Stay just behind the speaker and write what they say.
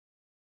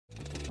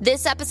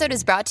This episode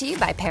is brought to you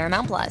by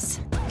Paramount Plus.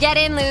 Get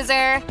in,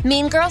 loser!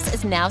 Mean Girls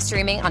is now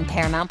streaming on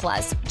Paramount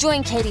Plus.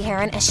 Join Katie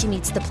Heron as she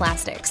meets the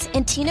plastics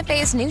in Tina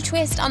Fey's new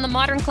twist on the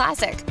modern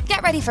classic.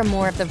 Get ready for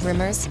more of the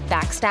rumors,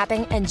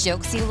 backstabbing, and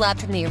jokes you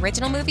loved from the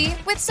original movie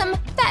with some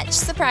fetch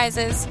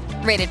surprises.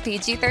 Rated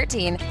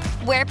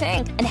PG-13. Wear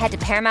pink and head to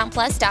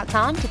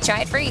ParamountPlus.com to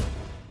try it free.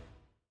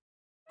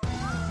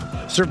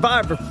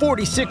 Survivor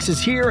 46 is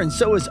here, and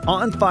so is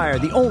On Fire,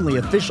 the only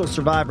official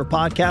Survivor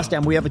podcast,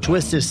 and we have a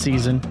twist this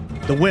season.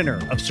 The winner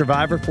of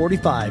Survivor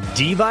 45,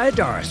 Dee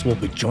Valladares, will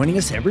be joining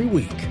us every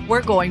week.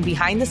 We're going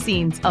behind the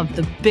scenes of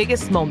the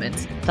biggest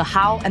moments, the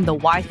how and the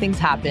why things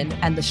happen,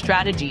 and the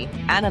strategy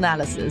and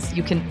analysis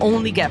you can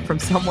only get from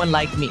someone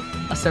like me,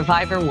 a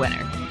Survivor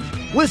winner.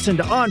 Listen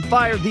to On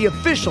Fire, the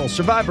official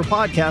Survivor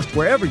podcast,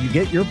 wherever you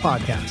get your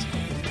podcast.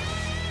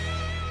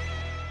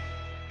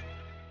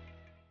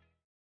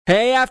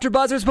 Hey,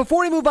 AfterBuzzers,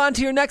 before we move on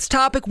to your next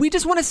topic, we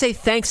just want to say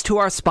thanks to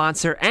our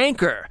sponsor,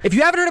 Anchor. If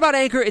you haven't heard about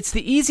Anchor, it's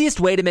the easiest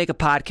way to make a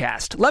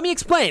podcast. Let me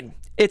explain.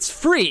 It's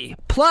free.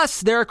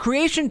 Plus, there are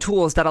creation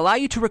tools that allow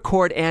you to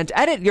record and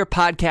edit your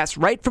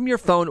podcast right from your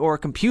phone or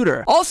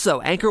computer. Also,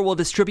 Anchor will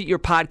distribute your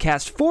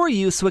podcast for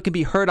you so it can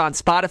be heard on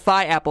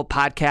Spotify, Apple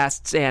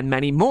Podcasts, and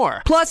many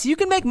more. Plus, you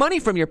can make money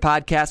from your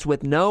podcast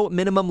with no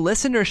minimum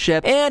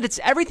listenership, and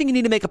it's everything you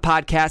need to make a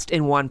podcast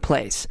in one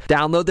place.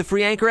 Download the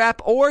free Anchor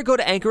app or go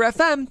to Anchor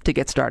FM to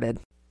get started.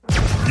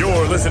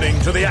 You're listening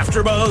to the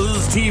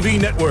AfterBuzz TV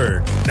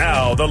Network,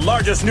 now the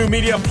largest new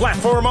media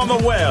platform on the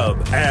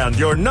web, and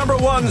your number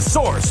one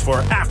source for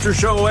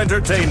after-show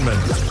entertainment.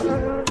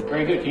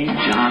 Very good, Keith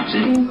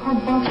Johnson.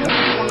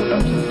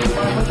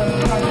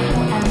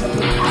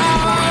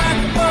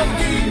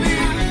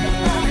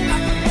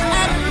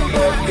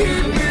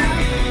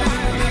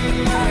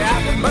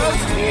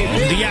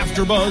 The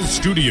AfterBuzz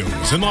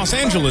Studios in Los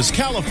Angeles,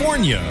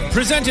 California.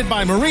 Presented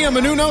by Maria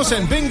Menounos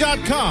and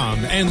Bing.com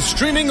and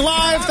streaming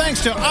live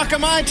thanks to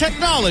Akamai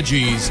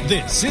Technologies.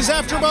 This is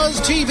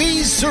AfterBuzz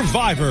TV's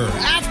Survivor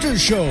After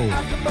Show.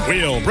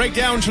 We'll break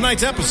down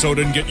tonight's episode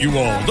and get you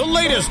all the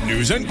latest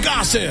news and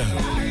gossip.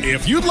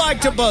 If you'd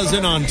like to buzz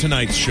in on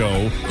tonight's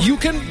show, you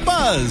can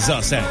buzz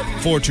us at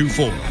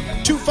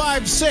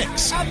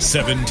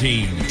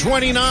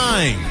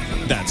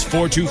 424-256-1729. That's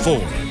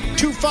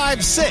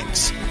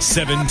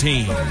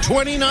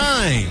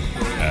 424-256-1729.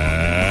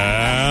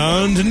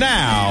 And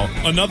now,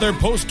 another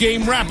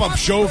post-game wrap-up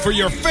show for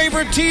your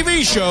favorite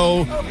TV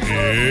show.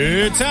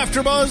 It's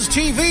AfterBuzz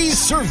TV's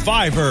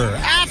Survivor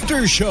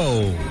After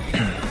Show.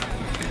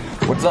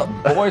 What's up,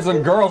 boys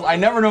and girls? I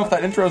never know if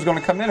that intro is going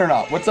to come in or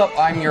not. What's up?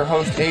 I'm your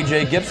host,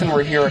 AJ Gibson.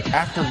 We're here at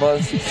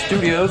AfterBuzz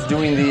Studios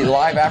doing the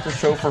live after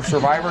show for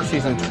Survivor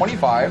Season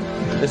 25.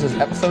 This is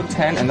episode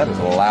 10, and that is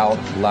loud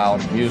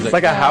music. It's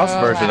like a house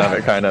version of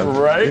it, kind of.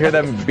 Right? You hear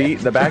them beat,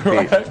 the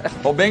backbeat. Right?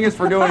 Well, Bing is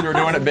for doing, you're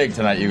doing it big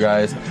tonight, you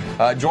guys.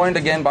 Joined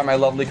again by my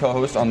lovely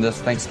co-host on this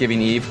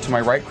Thanksgiving Eve. To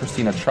my right,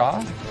 Christina Cha.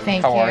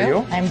 Thank you. How are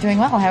you? I'm doing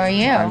well. How are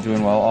you? I'm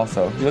doing well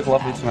also. You look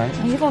lovely tonight.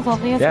 You look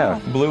lovely as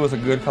well. Blue is a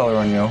good color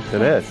on you.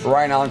 It is.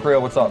 Ryan Allen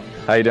Creel, what's up?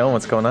 How you doing?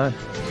 What's going on?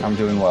 I'm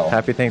doing well.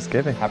 Happy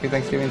Thanksgiving. Happy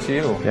Thanksgiving to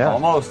you. Yeah.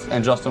 Almost.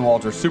 And Justin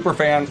Walters, super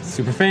fan in the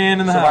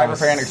Survivor house.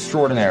 fan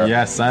extraordinaire.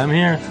 Yes, I'm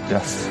here.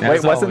 Yes.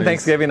 Wait, wasn't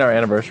Thanksgiving our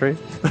anniversary?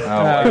 Oh,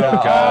 my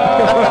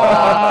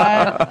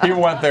God. He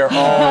went there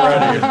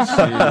already.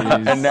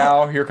 And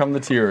now, here come the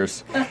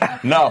tears.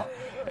 No.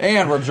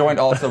 And we're joined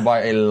also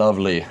by a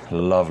lovely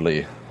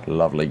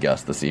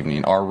guest this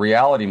evening. Our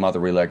reality mother,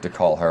 we like to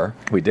call her.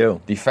 We do.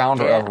 The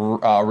founder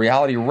of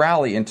Reality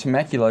Rally in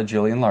Temecula,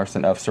 Jillian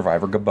Larson of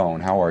Survivor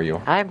Gabon. How are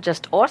you? I'm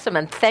just awesome,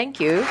 and thank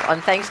you on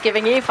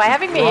Thanksgiving Eve for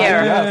having me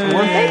here. Yes,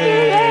 thank you.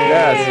 Yay.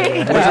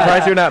 Yes. We're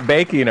surprised you're not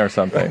baking or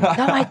something. No,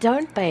 I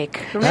don't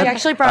bake. She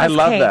actually brought us I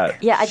love cake.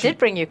 that. Yeah, I did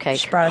bring you cake.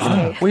 She brought us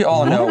cake. We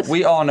all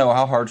know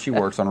how hard she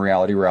works on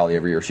Reality Rally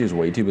every year. She's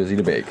way too busy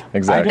to bake.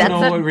 Exactly. I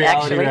don't know what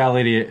actually-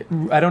 reality.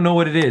 I don't know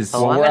what it is.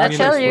 Oh, I'm going to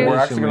tell you. We're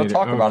actually going to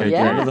talk about it at the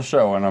end Yeah. of the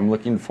show, and I'm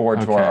looking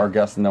forward to our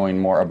guests knowing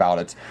more about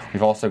it.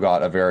 We've also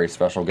got a very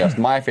special guest,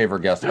 my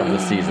favorite guest of the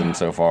season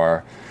so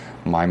far,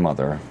 my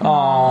mother.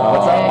 Aww.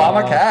 What's up,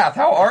 Mama Kath?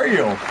 How are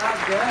you?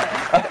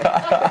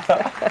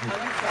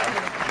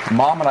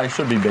 Mom and I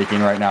should be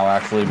baking right now,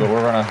 actually, but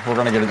we're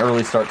gonna get an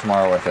early start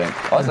tomorrow, I think.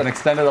 Oh, that's an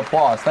extended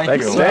applause.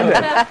 Thank you.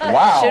 Extended.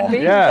 Wow. Should be.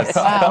 Yes.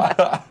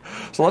 Wow.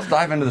 So let's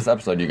dive into this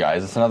episode, you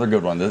guys. It's another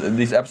good one.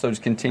 These episodes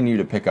continue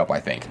to pick up, I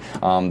think.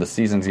 The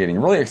season's getting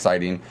really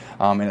exciting,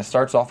 and it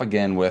starts off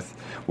again with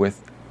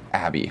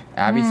Abby.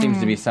 Abby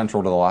seems to be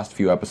central to the last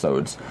few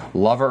episodes.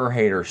 Love her or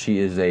hate her, she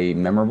is a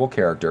memorable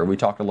character. We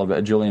talked a little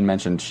bit, Julian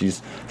mentioned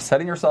she's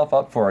setting herself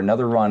up for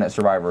another run at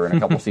Survivor in a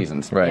couple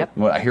seasons. Right.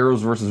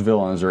 Heroes versus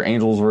villains, or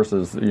angels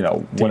versus,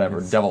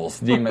 whatever, devils,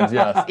 demons,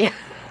 yes. Yeah.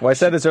 Well, I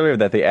said this earlier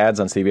that the ads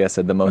on CBS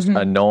said the most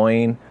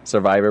annoying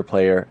Survivor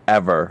player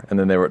ever, and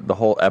then the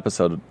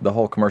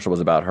whole commercial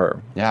was about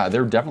her. Yeah,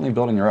 they're definitely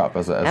building her up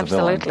as a villain.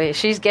 Absolutely.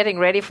 She's getting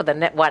ready for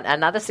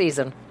another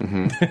season.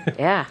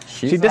 Yeah.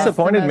 She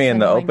disappointed me in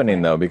the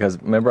opening, though,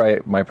 because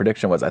remember my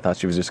prediction was I thought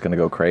she was just going to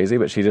go crazy,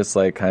 but she just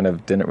kind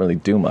of didn't really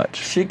do much.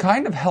 She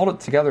kind of held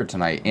it together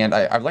tonight, and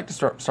I'd like to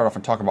start off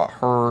and talk about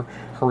her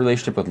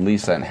relationship with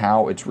Lisa and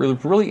how it's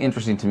really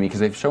interesting to me because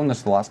they've shown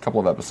this the last couple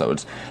of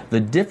episodes. The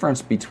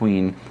difference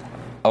between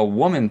a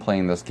woman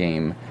playing this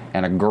game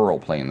and a girl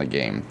playing the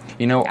game.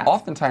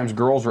 Oftentimes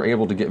girls are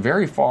able to get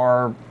very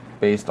far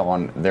based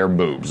on their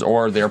boobs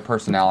or their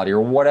personality or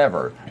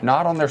whatever,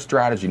 not on their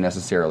strategy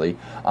necessarily.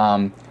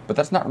 But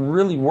that's not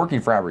really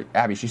working for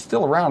Abby. She's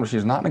still around, but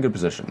she's not in a good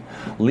position.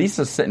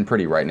 Lisa's sitting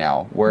pretty right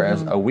now,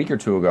 whereas a week or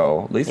two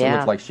ago, Lisa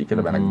looked like she could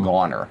have been a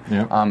goner.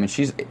 Yeah. And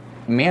she's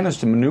managed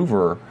to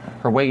maneuver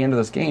her way into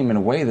this game in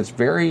a way that's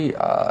very,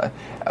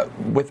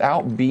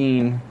 without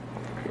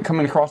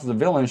coming across as a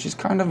villain, she's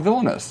kind of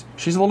villainous.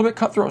 She's a little bit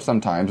cutthroat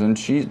sometimes,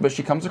 but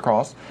she comes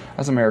across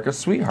as America's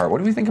sweetheart. What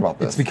do we think about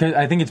this?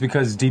 I think it's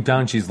because deep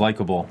down she's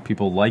likable.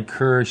 People like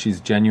her. She's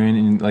genuine,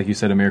 and like you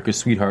said, America's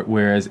sweetheart.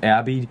 Whereas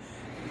Abby,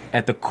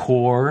 at the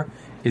core,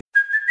 is...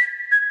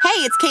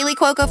 Hey, it's Kaylee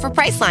Cuoco for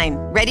Priceline.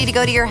 Ready to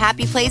go to your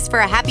happy place for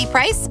a happy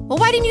price? Well,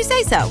 why didn't you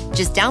say so?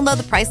 Just download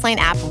the Priceline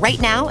app right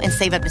now and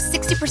save up to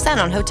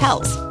 60% on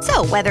hotels.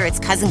 So whether it's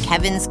Cousin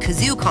Kevin's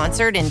Kazoo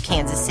Concert in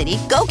Kansas City,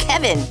 go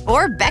Kevin,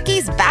 or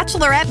Becky's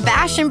Bachelorette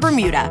Bash in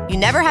Bermuda, you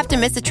never have to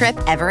miss a trip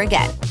ever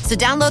again. So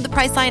download the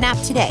Priceline app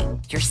today.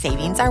 Your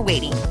savings are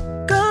waiting.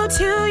 Go to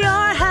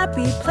your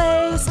happy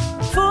place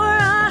for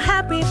a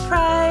happy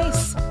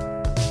price.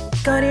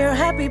 Go to your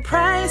happy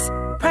price,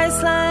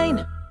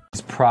 Priceline.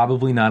 She's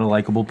probably not a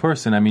likable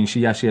person. I mean,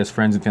 she has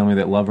friends and family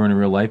that love her in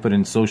real life, but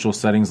in social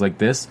settings like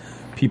this,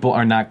 people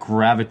are not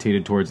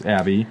gravitated towards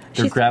Abby.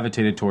 They're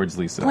gravitated towards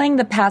Lisa. Playing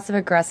the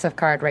passive-aggressive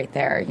card right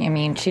there. I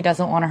mean, she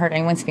doesn't want to hurt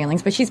anyone's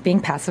feelings, but she's being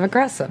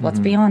passive-aggressive. Let's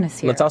be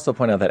honest here. Let's also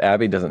point out that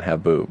Abby doesn't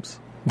have boobs.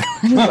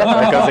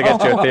 That goes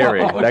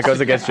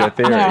against your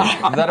theory.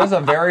 That is a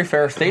very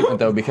fair statement,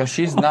 though, because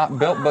she's not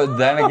built. But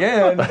then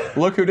again,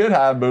 look who did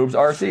have boobs,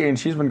 RC, and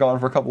she's been gone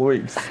for a couple of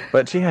weeks.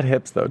 But she had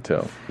hips, though,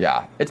 too.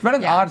 Yeah. It's been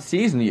an odd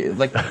season,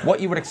 like what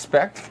you would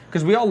expect.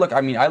 Because we all look,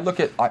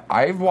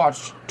 I've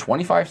watched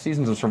 25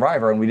 seasons of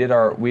Survivor, and we did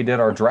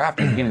our draft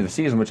at the beginning of the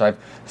season, which I've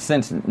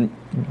since,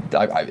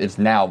 it's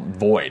now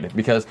void,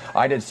 because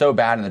I did so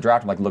bad in the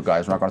draft. I'm like, look,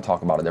 guys, we're not going to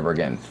talk about it ever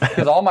again.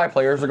 Because all my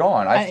players are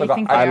gone.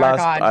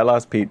 I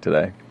lost Pete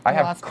today. I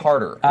have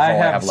Carter. I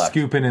have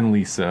Scoopin' and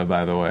Lisa,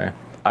 by the way.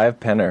 I have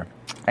Penner.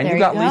 And you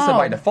got Lisa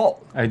by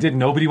default. I did.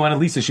 Nobody wanted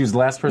Lisa. She was the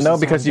last person. No,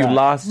 because you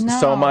lost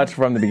so much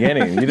from the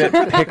beginning. You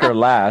didn't pick her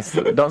last.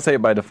 Don't say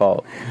it by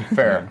default.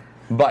 Fair.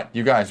 But,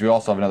 you guys, we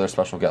also have another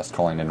special guest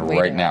calling in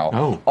right now.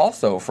 Oh.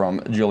 Also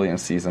from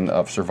Jillian's season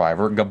of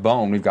Survivor,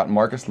 Gabon, we've got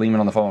Marcus Lehman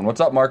on the phone. What's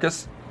up,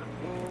 Marcus?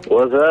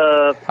 What's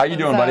up? How you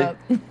doing,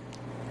 buddy?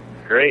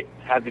 Great.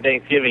 Happy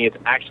Thanksgiving. It's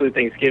actually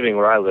Thanksgiving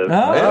where I live.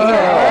 Oh.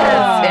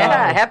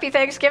 Yeah. Happy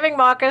Thanksgiving,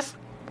 Marcus.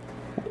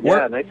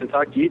 Yeah, nice to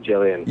talk to you,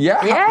 Jillian.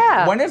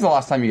 Yeah. When is the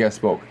last time you guys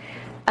spoke?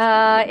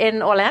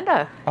 In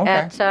Orlando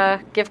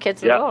at Give Kids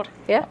the World.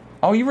 Yeah.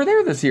 Oh, you were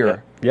there this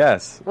year?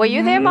 Yes. Were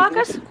you there,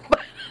 Marcus?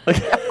 Of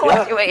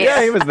course you were.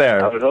 Yeah, he was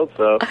there. I would hope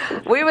so.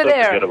 We were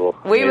there.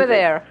 We were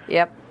there.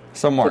 Yep.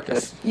 So,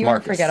 Marcus. You were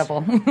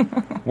forgettable.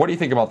 What do you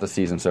think about the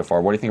season so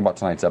far? What do you think about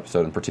tonight's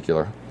episode in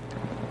particular?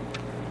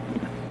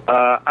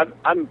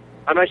 I'm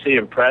actually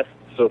impressed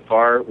so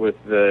far with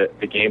the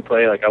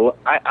gameplay. Like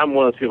I'm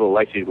one of those people who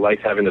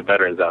likes having the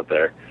veterans out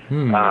there.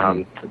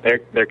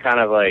 They're kind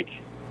of like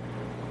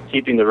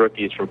keeping the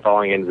rookies from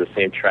falling into the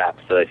same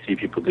traps that I see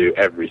people do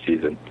every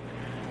season.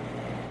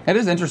 It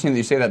is interesting that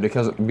you say that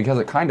because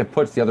it kind of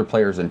puts the other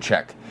players in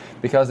check.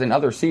 Because in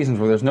other seasons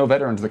where there's no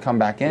veterans that come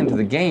back into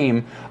the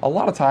game, a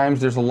lot of times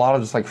there's a lot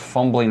of just like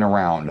fumbling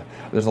around.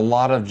 There's a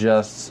lot of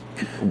just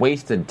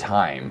wasted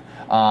time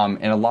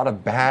and a lot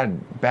of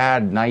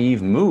bad,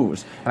 naive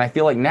moves. And I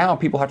feel like now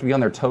people have to be on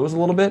their toes a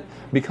little bit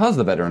because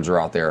the veterans are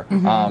out there,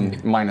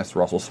 minus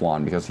Russell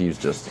Swan, because he's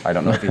just, I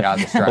don't know if he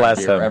has the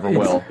strategy or ever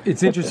will.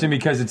 It's interesting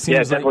because it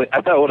seems definitely. I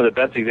thought one of the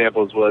best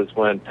examples was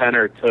when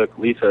Penner took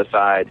Lisa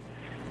aside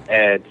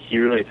and he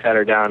really sat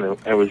her down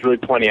and was really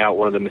pointing out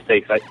one of the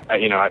mistakes I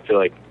feel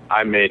like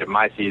I made in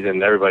my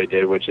season, everybody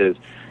did, which is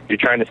you're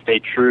trying to stay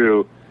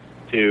true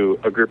to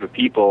a group of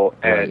people,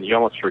 and you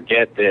almost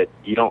forget that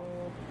you don't.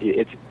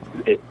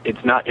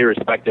 It's not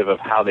irrespective of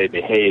how they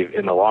behave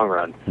in the long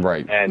run,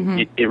 right?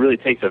 And it really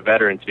takes a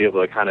veteran to be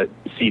able to kind of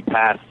see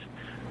past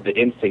the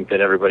instinct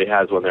that everybody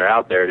has when they're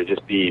out there to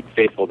just be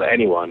faithful to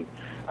anyone.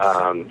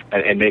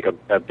 And make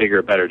a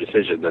bigger, better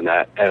decision than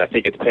that. And I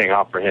think it's paying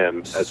off for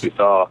him, as we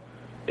saw,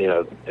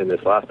 in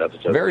this last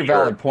episode. Very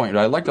valid point.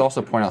 But I'd like to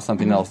also point out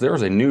something else. There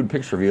was a nude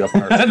picture of you up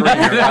on our screen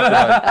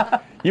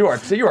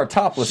here. You are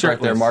topless right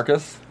there,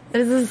 Marcus.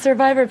 This is a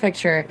Survivor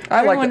picture.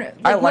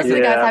 Most of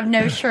the guys have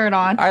no shirt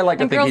on.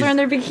 And girls are in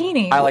their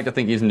bikinis. I like to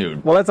think he's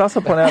nude. Well, let's also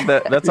point out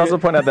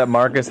that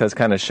Marcus has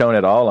kind of shown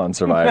it all on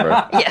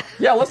Survivor.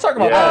 Yeah, let's talk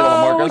about that a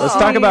little, Marcus. Let's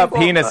talk about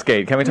penis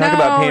skate. Can we talk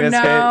about penis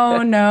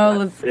skate? No.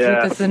 Let's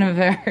keep this in a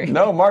very...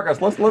 No,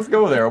 Marcus, let's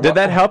go there. Did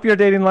that help your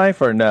dating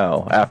life or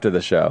no after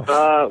the show?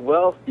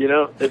 Well,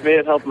 it may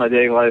have helped my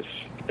dating life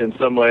in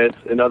some ways.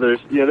 In others,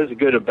 there's a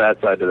good and bad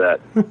side to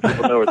that.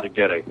 People know what they're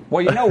getting.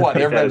 Well, you know what?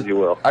 Take that as you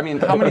will. I mean,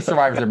 how many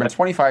Survivors? There have been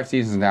 25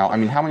 seasons now. I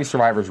mean, how many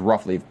Survivors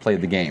roughly have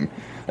played the game?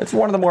 It's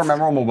one of the more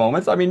memorable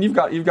moments. I mean, you've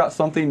got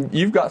something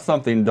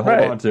to hold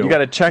on to. You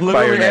got a check by your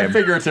literally name, and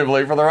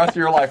figuratively, for the rest of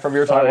your life from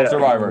your time on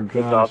Survivor.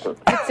 That's awesome.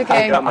 It's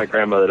okay. I got my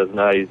grandmother doesn't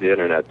know how to use the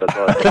internet. That's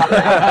all.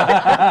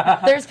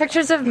 I There's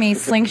pictures of me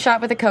slingshot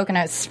with a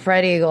coconut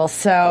spread eagle,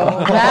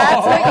 so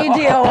that's what you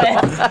deal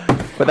with.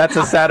 But that's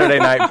a Saturday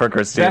night for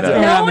Christina.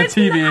 That's on the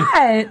TV.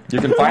 Not. You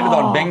can find it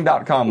on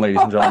Bing.com,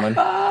 ladies and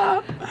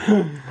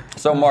gentlemen.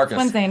 So, Marcus,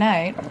 Wednesday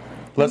night.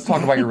 let's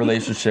talk about your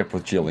relationship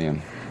with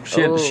Jillian.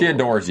 She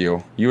adores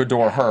you. You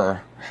adore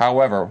her.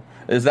 However,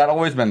 has that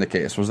always been the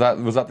case? Was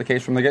that the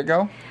case from the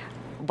get-go?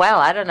 Well,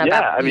 I don't know.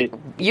 Yeah,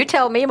 you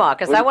tell me,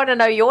 Marcus. I want to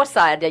know your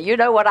side. You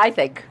know what I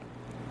think.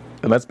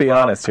 And let's be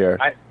honest here.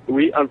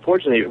 we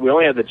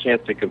only had the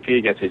chance to compete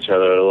against each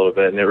other a little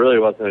bit, and it really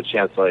wasn't a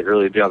chance to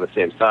really be on the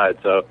same side.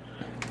 So,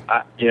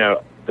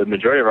 the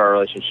majority of our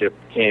relationship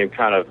came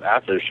kind of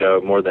after the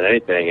show more than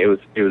anything. It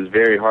was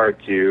very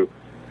hard to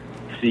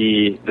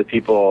see the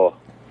people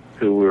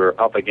who we were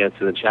up against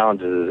in the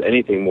challenges as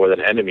anything more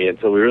than enemy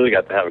until we really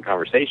got to have a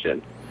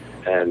conversation.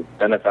 And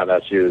then I found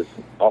out she was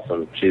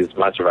awesome. She's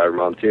my Survivor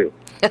mom, too.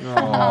 I've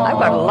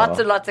got lots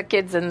and lots of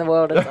kids in the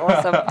world. It's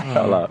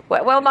awesome.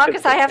 Well,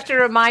 Marcus, I have to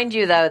remind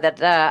you, though,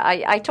 that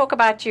I talk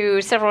about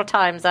you several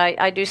times.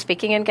 I do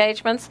speaking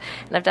engagements,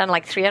 and I've done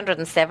like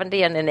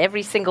 370, and in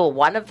every single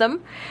one of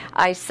them,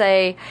 I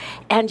say,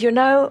 and you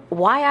know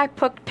why I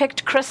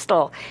picked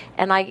Crystal?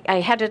 And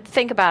I had to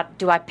think about,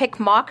 do I pick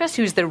Marcus,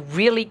 who's the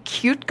really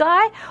cute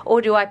guy, or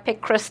do I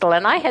pick Crystal?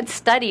 And I had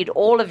studied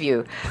all of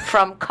you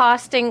from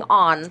casting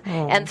on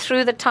and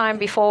through the time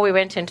before we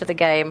went into the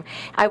game.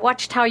 I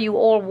watched how you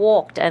all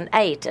walked and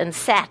ate and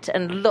sat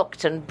and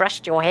looked and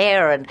brushed your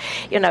hair and,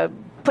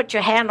 put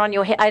your hand on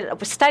your head. I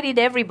studied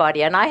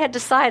everybody, and I had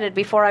decided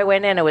before I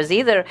went in it was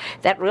either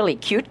that really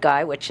cute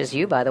guy, which is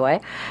you, by the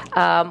way,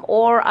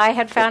 or I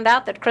had found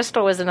out that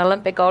Crystal was an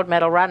Olympic gold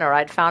medal runner.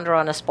 I'd found her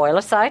on a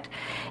spoiler site,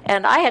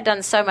 and I had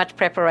done so much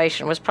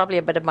preparation. It was probably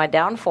a bit of my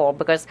downfall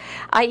because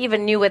I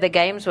even knew where the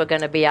games were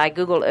going to be. I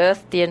Google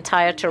Earthed the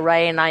entire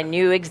terrain. I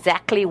knew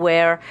exactly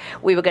where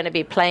we were going to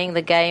be playing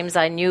the games.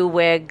 I knew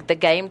where the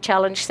Game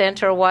Challenge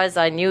Center was.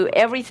 I knew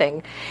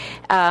everything,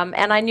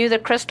 and I knew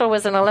that Crystal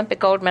was an Olympic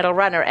gold medal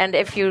runner. And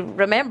if you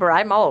remember,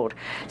 I'm old,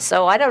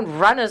 so I don't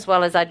run as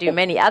well as I do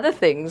many other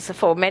things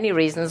for many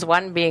reasons,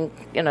 one being,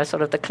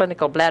 sort of the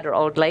clinical bladder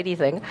old lady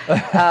thing.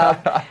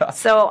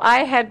 So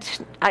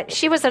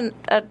she was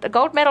a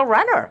gold medal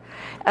runner,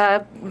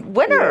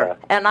 winner.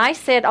 And I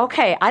said,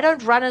 okay, I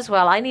don't run as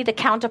well. I need a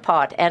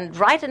counterpart. And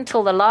right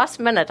until the last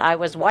minute, I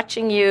was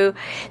watching you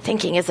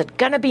thinking, is it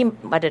going to be,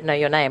 I didn't know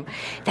your name,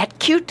 that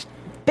cute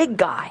big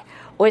guy?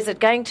 Or is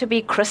it going to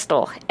be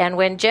Crystal? And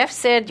when Jeff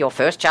said, your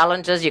first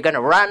challenge is you're going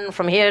to run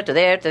from here to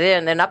there,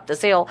 and then up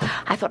this hill,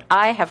 I thought,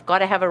 I have got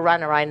to have a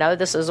runner. I know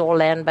this is all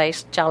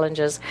land-based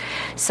challenges.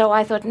 So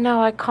I thought,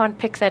 no, I can't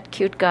pick that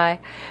cute guy.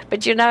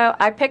 But,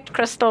 I picked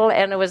Crystal,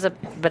 and it was a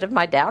bit of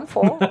my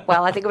downfall.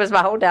 Well, I think it was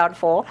my whole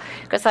downfall,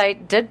 because I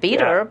did beat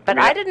her. But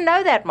I didn't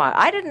know that,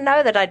 I didn't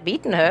know that I'd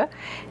beaten her.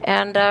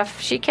 And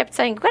she kept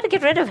saying, you've got to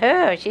get rid of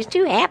her. She's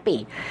too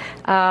happy.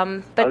 But I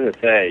was going to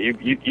say,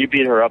 you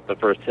beat her up the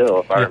first hill,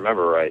 if I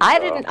remember right. I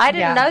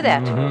didn't know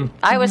that. Mm-hmm.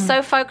 I was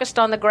so focused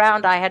on the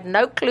ground, I had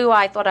no clue.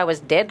 I thought I was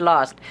dead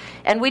lost.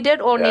 And we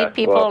did all need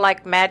people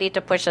like Maddie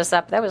to push us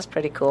up. That was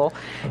pretty cool.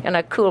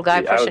 Cool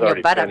guy pushing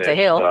your butt up the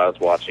hill. So I was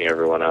watching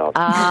everyone else.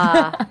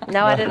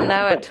 No, I didn't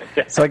know it.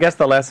 So I guess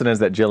the lesson is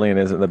that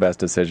Jillian isn't the best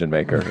decision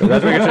maker. Is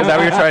that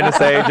what you're trying to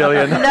say,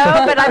 Jillian?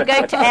 No, but I'm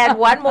going to add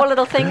one more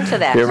little thing to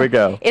that. Here we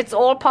go. It's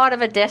all part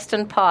of a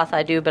destined path,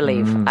 I do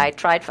believe. I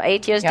tried for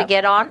 8 years to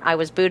get on. I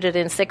was booted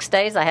in 6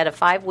 days. I had a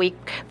 5-week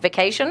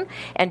vacation.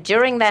 And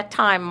during that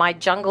time, my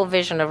jungle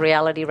vision of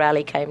Reality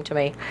Rally came to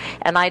me.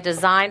 And I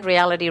designed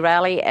Reality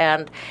Rally.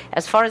 And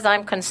as far as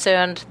I'm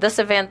concerned, this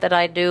event that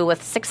I do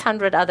with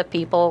 600 other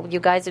people, you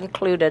guys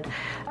included,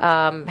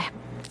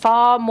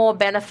 far more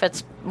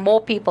benefits more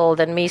people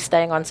than me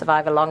staying on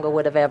Survivor longer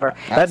would have ever.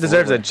 That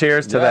deserves a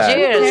cheers to that.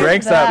 Cheers.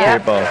 Drinks up,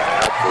 people.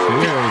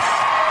 Cheers.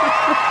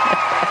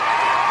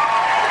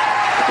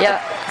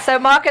 Yeah. So,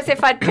 Marcus,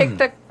 if I'd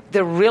picked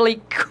the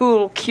really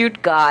cool,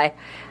 cute guy,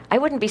 I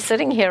wouldn't be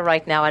sitting here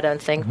right now, I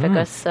don't think,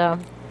 because...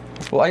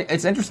 well,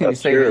 it's interesting you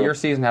say that your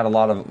season had a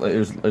lot of...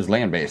 It was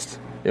land-based.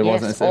 It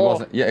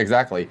wasn't. Yeah,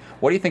 exactly.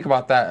 What do you think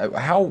about that?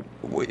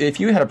 If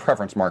you had a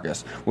preference,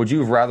 Marcus, would you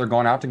have rather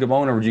gone out to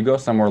Gabon, or would you go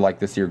somewhere like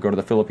this year, go to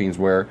the Philippines,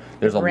 where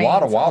there's a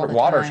lot of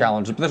water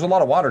challenges? But there's a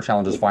lot of water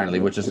challenges finally,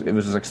 which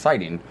is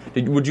exciting.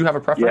 Would you have a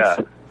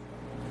preference?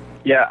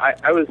 Yeah,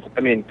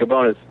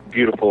 Gabona's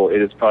beautiful.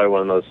 It is probably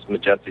one of the most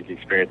majestic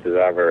experiences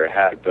I've ever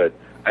had. But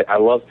I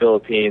love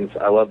Philippines.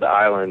 I love the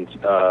island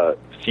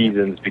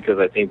seasons because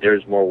I think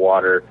there's more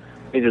water.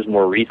 I think there's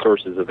more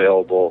resources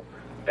available.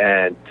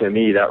 And to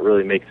me, that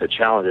really makes the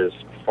challenges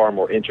far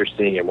more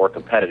interesting and more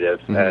competitive.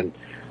 Mm-hmm. And,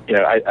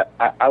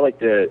 I like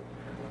the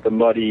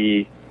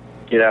muddy,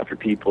 get after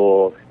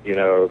people,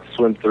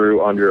 swim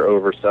through, under,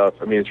 over stuff.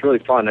 I mean, it's really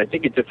fun. I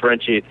think it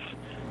differentiates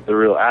the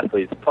real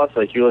athletes. Plus,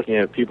 you're looking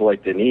at people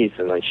like Denise,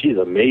 and she's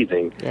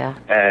amazing. Yeah.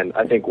 And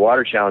I think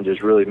water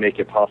challenges really make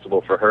it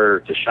possible for her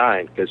to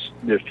shine because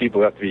there's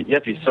people you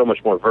have to be so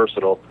much more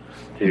versatile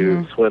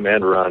to swim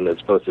and run as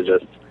opposed to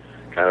just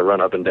kind of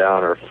run up and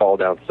down or fall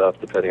down stuff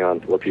depending on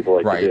what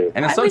people like to do.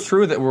 And it's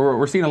true that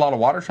we're seeing a lot of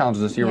water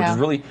challenges this year, which is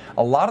really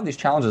a lot of these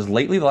challenges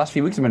lately, the last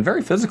few weeks have been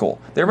very physical.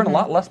 There have been a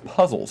lot less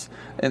puzzles.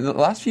 In the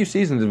last few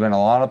seasons, there have been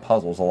a lot of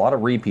puzzles, a lot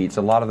of repeats,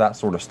 a lot of that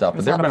sort of stuff.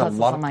 But there have been a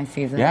lot of my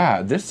season.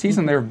 Yeah, this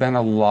season there have been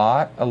a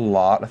lot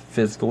of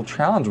physical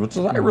challenges, which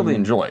I really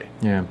enjoy.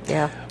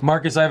 Yeah.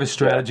 Marcus, I have a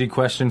strategy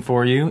question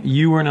for you.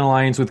 You were in an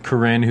alliance with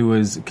Corinne, who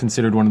is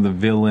considered one of the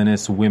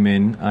villainous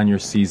women on your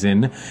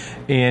season.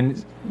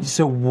 And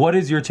so what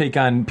is your take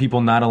on people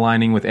not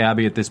aligning with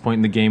Abby at this point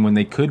in the game when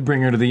they could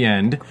bring her to the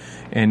end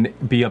and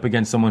be up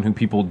against someone who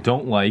people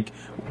don't like?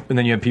 And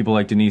then you have people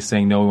like Denise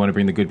saying, no, we want to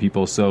bring the good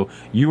people. So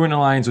you were in an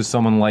alliance with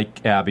someone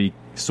like Abby,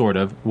 sort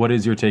of. What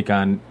is your take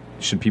on,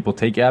 should people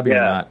take Abby or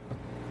not?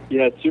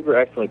 Yeah, super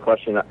excellent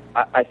question.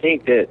 I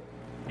think that,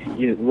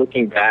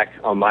 looking back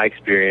on my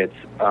experience,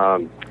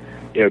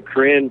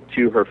 Corinne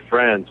to her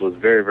friends was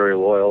very, very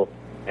loyal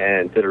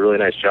and did a really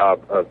nice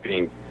job of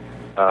being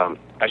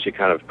actually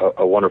kind of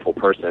a wonderful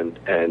person,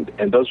 and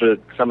those are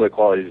some of the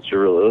qualities that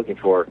you're really looking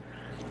for.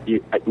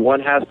 One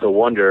has to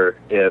wonder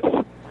if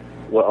a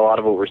lot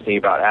of what we're seeing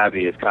about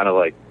Abby is kind of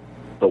like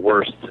the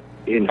worst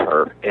in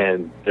her,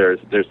 and there's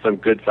some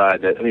good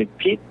side that,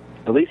 Pete,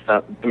 at least,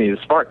 he's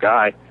a smart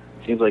guy,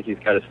 seems like he's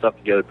got his stuff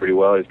together pretty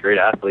well, he's a great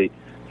athlete,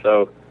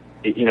 so,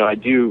 I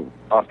do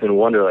often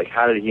wonder,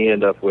 how did he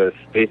end up with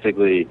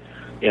basically,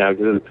 because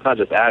it's not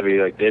just Abby,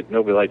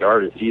 nobody liked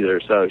artists either,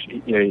 so,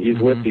 he's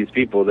with these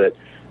people that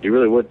you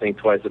really would think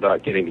twice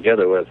about getting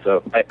together with.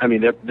 So,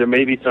 there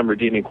may be some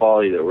redeeming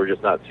quality that we're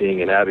just not seeing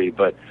in Abby,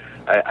 but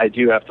I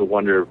do have to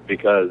wonder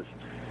because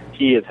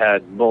he has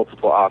had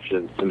multiple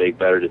options to make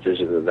better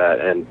decisions than that,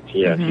 and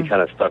he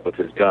kind of stuck with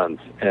his guns.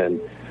 And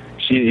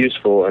she's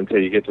useful until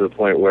you get to the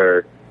point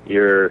where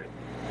you're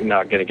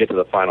not going to get to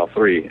the final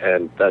three,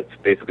 and that's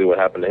basically what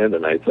happened to him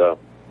tonight. So,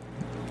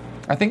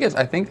 I think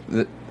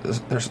that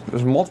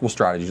there's multiple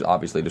strategies,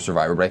 obviously, to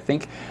Survivor, but I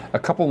think a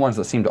couple ones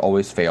that seem to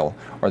always fail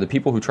are the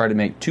people who try to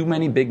make too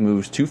many big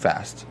moves too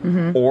fast,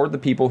 or the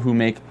people who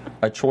make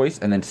a choice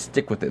and then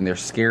stick with it, and they're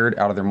scared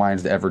out of their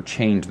minds to ever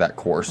change that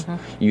course.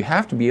 You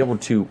have to be able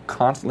to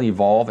constantly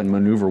evolve and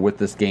maneuver with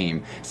this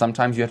game.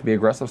 Sometimes you have to be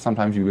aggressive,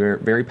 sometimes you're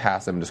very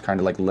passive and just kind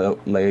of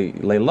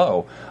lay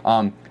low.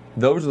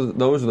 Those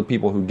are the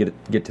people who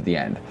get to the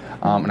end,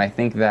 and I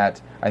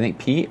think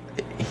Pete,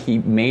 he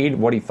made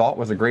what he thought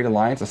was a great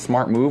alliance, a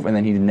smart move, and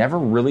then he never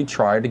really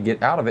tried to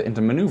get out of it and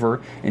to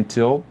maneuver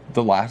until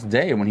the last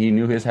day when he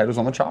knew his head was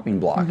on the chopping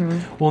block.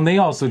 Well, and they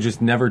also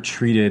just never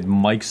treated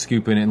Mike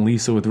Skupin and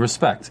Lisa with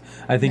respect.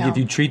 I think if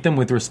you treat them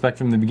with respect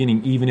from the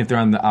beginning, even if they're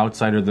on the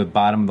outside or the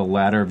bottom of the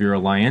ladder of your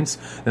alliance,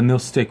 then they'll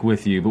stick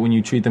with you. But when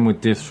you treat them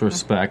with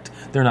disrespect,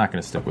 they're not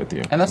going to stick with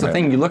you. And that's the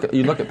thing. You look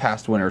at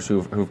past winners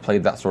who've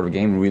played that sort of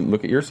game. And we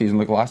look at your season.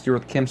 Look last year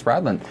with Kim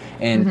Spradlin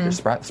and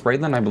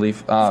Spradlin, I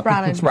believe.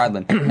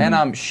 Spradlin.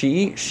 And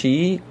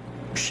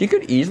she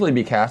could easily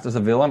be cast as a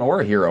villain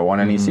or a hero on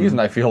any season,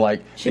 I feel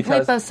like. She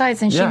played both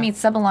sides, and she meets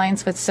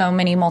sub-alliance with so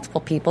many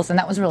multiple peoples, and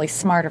that was really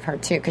smart of her,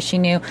 too, because she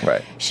knew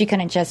she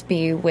couldn't just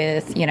be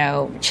with,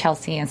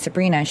 Chelsea and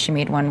Sabrina. She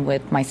made one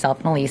with myself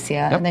and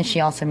Alicia, and then she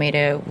also made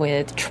it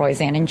with Troy,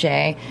 Zan, and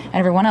Jay, and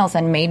everyone else,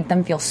 and made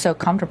them feel so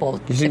comfortable.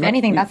 If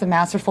anything, that's a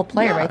masterful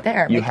player right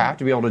there. You have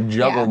to be able to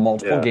juggle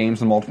multiple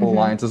games and multiple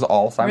alliances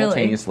all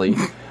simultaneously.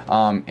 Really?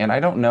 And I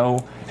don't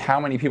know how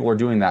many people are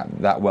doing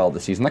that well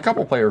this season. A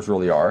couple players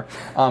really are.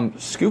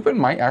 Skupin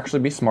might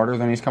actually be smarter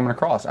than he's coming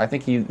across. I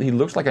think he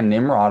looks like a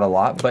Nimrod a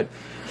lot, but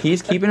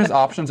he's keeping his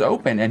options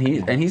open, and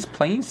he's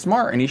playing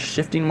smart, and he's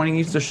shifting when he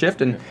needs to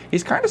shift, and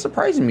he's kind of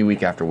surprising me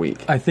week after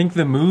week. I think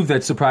the move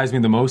that surprised me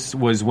the most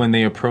was when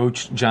they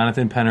approached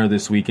Jonathan Penner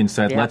this week and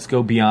said, let's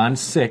go beyond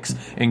 6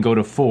 and go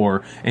to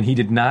 4, and he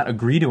did not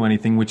agree to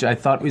anything, which I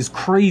thought was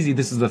crazy.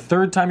 This is the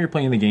third time you're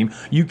playing the game.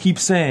 You keep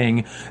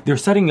saying they're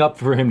setting up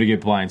for him to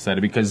get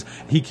blindsided because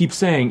he keeps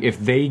saying, if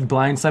they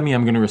blindside me,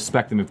 I'm going to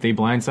respect them. If they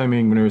blindside me,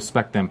 I'm going to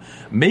respect them.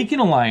 Make an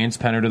alliance,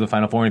 Penner, to the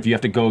Final Four, and if you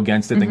have to go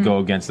against it, then go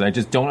against it. I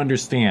just don't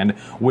understand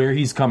where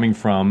he's coming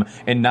from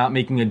and not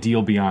making a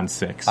deal beyond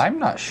 6. I'm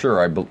not sure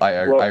I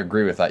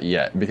agree with that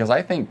yet, because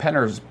I think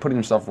Penner's putting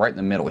himself right in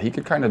the middle. He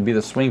could kind of be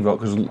the swing vote,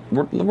 because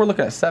we're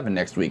looking at 7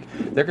 next week.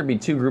 There could be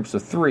 2 groups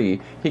of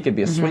 3. He could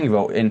be a swing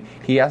vote, and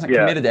he hasn't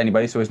committed to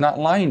anybody, so he's not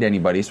lying to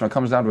anybody. So when it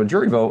comes down to a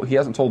jury vote, he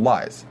hasn't told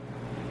lies.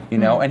 You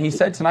know, and he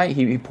said tonight,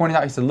 he pointed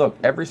out, he said, look,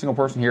 every single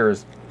person here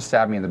has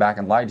stabbed me in the back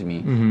and lied to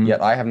me,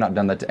 yet I have not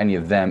done that to any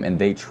of them, and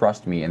they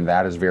trust me, and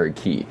that is very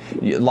key.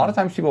 A lot of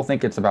times people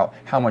think it's about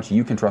how much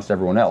you can trust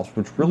everyone else,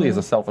 which really is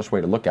a selfish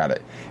way to look at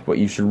it. What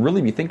you should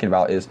really be thinking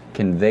about is,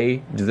 do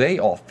they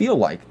all feel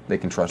like they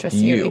can trust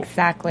you?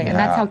 Exactly. And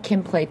that's how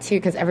Kim played too,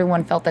 because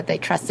everyone felt that they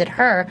trusted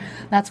her.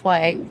 That's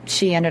why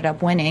she ended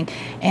up winning.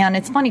 And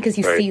it's funny because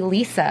you see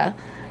Lisa,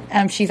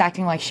 she's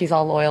acting like she's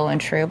all loyal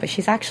and true, but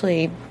she's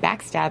actually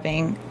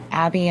backstabbing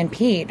Abby and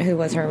Pete, who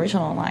was her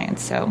original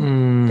alliance. So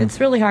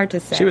it's really hard to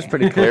say. She was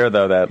pretty clear,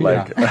 though, that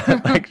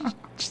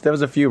there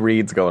was a few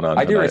reads going on.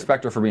 I do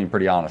respect her for being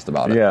pretty honest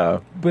about it. Yeah.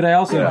 But I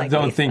also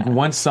don't think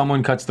once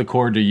someone cuts the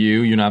cord to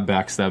you, you're not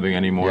backstabbing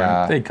anymore.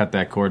 Yeah. They cut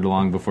that cord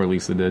long before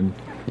Lisa did.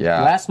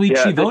 Yeah. Last week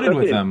she voted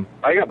with them.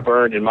 I got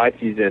burned in my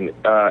season,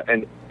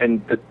 and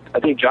I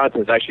think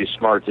Jonathan's actually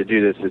smart to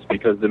do this, is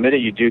because the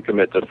minute you do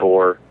commit to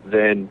 4,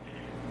 then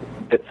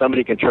that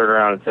somebody can turn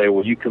around and say,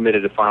 well, you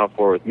committed to Final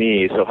Four with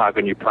me, so how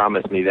can you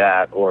promise me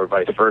that, or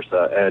vice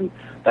versa? And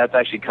that's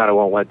actually kind of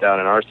what went down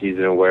in our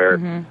season,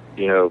 where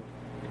you know,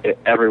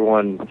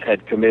 everyone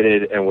had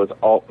committed and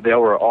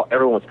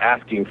everyone was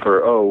asking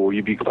for, oh, will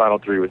you be Final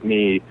 3 with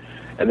me?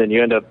 And then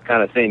you end up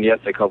kind of saying yes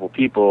to a couple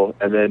people,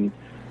 and then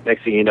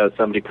next thing you know,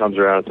 somebody comes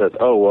around and says,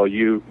 oh, well,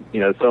 you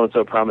know, so and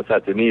so promised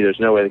that to me. There's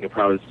no way they can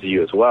promise to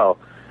you as well.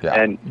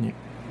 Yeah.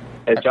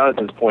 And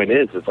Jonathan's point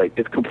is,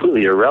 it's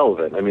completely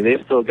irrelevant. I mean,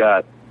 they've still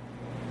got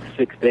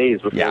 6 days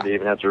before they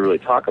even have to really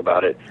talk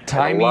about it.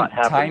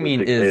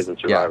 Timing is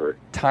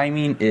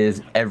timing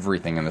is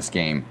everything in this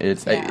game.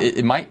 It's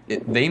they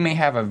may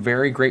have a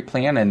very great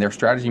plan and their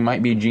strategy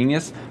might be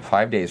genius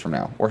 5 days from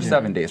now or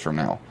 7 days from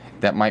now.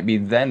 That might be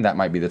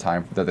the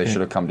time that they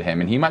should have come to him,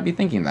 and he might be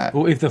thinking that.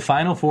 Well, if the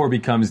Final Four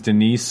becomes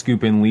Denise,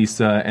 Scoopin,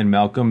 Lisa, and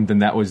Malcolm, then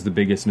that was the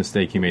biggest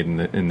mistake he made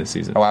in the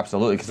season. Oh,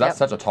 absolutely, because that's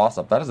such a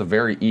toss-up. That is a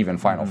very even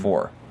Final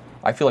Four.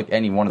 I feel like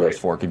any one of those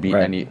 4 could beat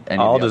any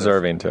all of the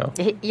deserving too.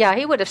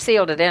 He would have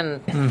sealed it in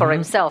for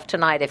himself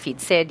tonight if he'd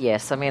said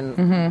yes. I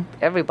mean,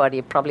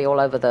 everybody probably all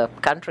over the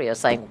country are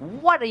saying,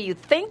 "What are you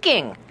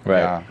thinking?" Right.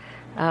 Yeah.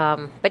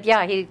 But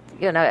yeah, he,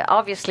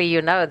 obviously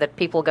that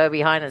people go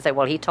behind and say,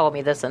 well, he told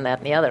me this and that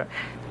and the other.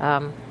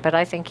 But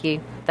I think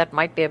that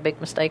might be a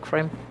big mistake for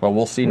him. Well,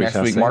 we'll see next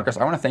week. Marcus,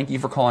 I want to thank you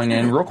for calling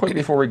in. Real quick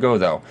before we go,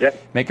 though,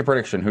 make a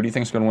prediction. Who do you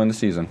think is going to win the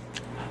season?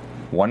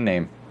 One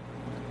name.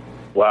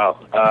 Wow.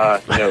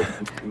 No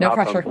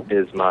Malcolm pressure.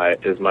 is my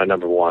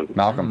number one.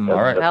 Malcolm.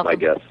 All right. That's my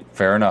guess.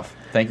 Fair enough.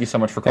 Thank you so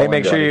much for calling.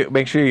 Hey,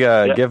 make sure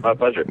you give my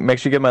pleasure. Make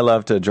sure you give my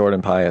love to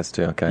Jordan Pius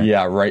too. Okay.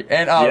 Yeah, right.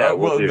 And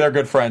they're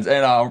good friends.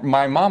 And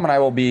my mom and I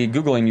will be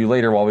Googling you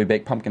later while we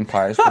bake pumpkin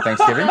pies for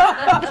Thanksgiving.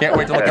 Can't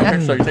wait to look at the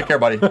picture. You take care,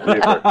 buddy.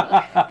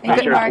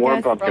 Make sure it's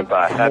warm pumpkin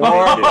pie.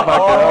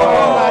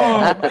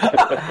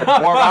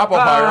 Warm apple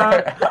pie,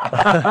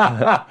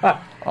 right?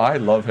 I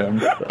love him.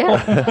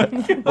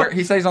 Where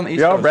he says he's on the East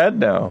You're Coast. all red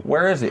now.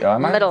 Where is he?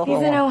 Middle.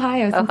 He's in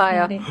Ohio.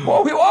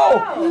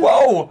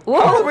 Whoa!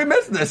 How did we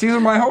miss this? He's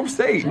in my home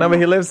state. No, but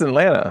he lives in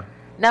Atlanta.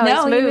 No, he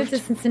he's moved moved to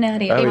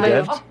Cincinnati. Oh, He he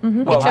moved.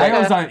 did? Well,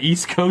 Ohio's on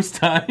East Coast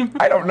time.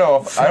 I don't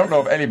know if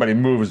anybody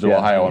moves to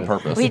Ohio on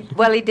purpose. He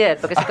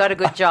did, because he got a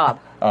good job.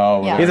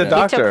 Oh, Yeah. He's a He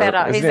doctor. took that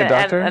out. Isn't He's he a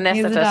doctor? an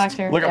He's a anesthetist.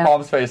 doctor. Look at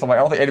Mom's face. I'm like,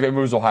 I don't think anybody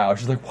moves to Ohio.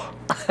 She's like, what?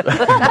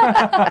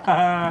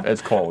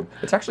 It's cold.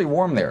 It's actually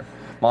warm there.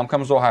 Mom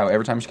comes to Ohio.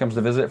 Every time she comes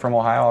to visit from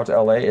Ohio out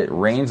to LA, it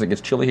rains, it gets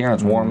chilly here, and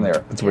it's warm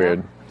there. It's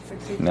weird.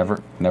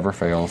 Never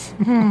fails.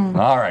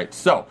 All right,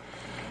 so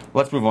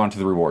let's move on to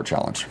the reward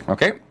challenge.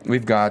 Okay,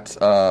 we've got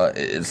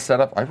it's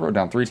set up. I wrote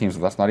down 3 teams,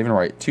 but that's not even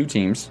right. 2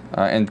 teams,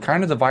 and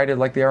kind of divided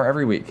like they are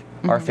every week.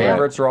 Our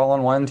favorites are all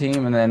on one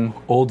team, and then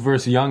Old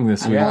versus young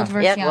this week. Old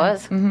versus Yeah, it young.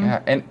 was.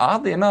 yeah. And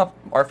oddly enough,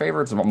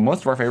 most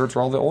of our favorites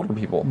are all the older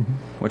people,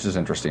 which is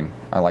interesting.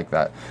 I like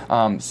that.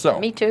 So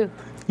Me too.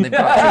 they've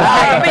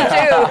got Me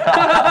too.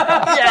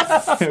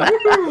 Yes.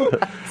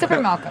 Except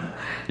for Malcolm.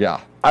 yeah.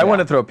 I want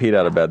to throw Pete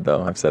out of bed,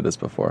 though. I've said this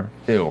before.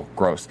 Ew,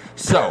 gross.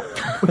 So,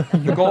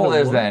 the goal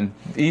is then,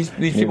 these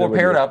people are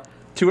paired up,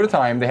 2 at a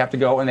time. They have to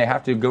go, and they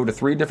have to go to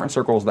 3 different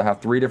circles that have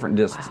 3 different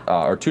discs,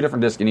 or 2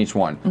 different discs in each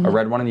one, a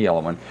red one and a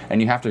yellow one. And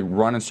you have to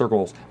run in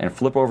circles and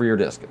flip over your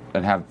disc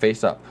and have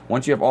face up.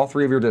 Once you have all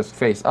 3 of your discs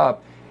face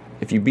up,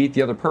 if you beat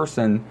the other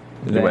person,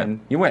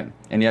 then you win.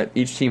 And yet,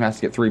 each team has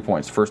to get 3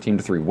 points. First team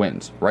to 3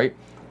 wins, right?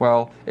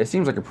 Well, it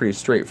seems like a pretty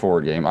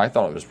straightforward game. I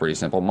thought it was pretty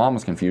simple. Mom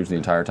was confused the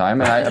entire time,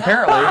 and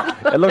apparently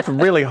It looked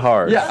really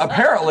hard. yeah,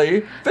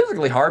 apparently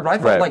physically hard. But I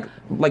thought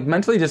like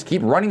mentally just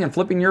keep running and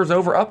flipping yours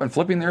over up and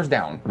flipping theirs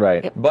down.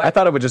 Right. But I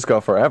thought it would just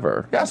go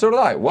forever. yeah, so did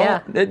I. Well,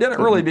 Yeah. it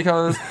didn't really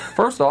because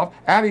first off,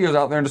 Abby goes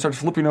out there and just starts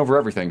flipping over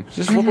everything.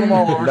 She's just flipping them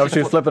all over. No, she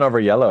was flipping over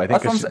yellow, I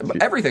think. That's what I'm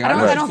saying. Everything. I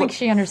don't just think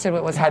she understood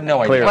what was had no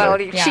happening. idea. Well,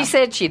 Clearly. she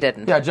said she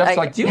didn't. Yeah, Jeff's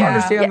like, do you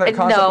understand the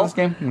concept no. of this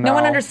game? No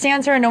one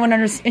understands her, and no one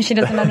understands. She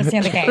doesn't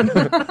understand the game.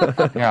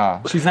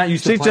 Yeah. She's not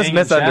used to She's playing just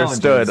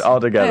misunderstood challenges.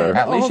 altogether.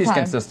 At least whole she's time.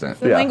 consistent.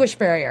 The language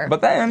barrier.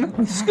 But then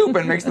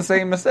Scoopin makes the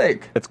same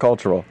mistake. It's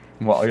cultural.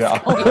 Well,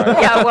 yeah.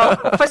 Yeah, well,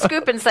 for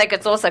Scoopin's sake,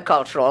 it's also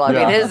cultural. I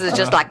mean, his is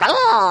just like,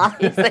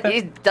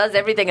 he does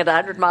everything at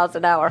 100 miles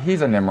an hour.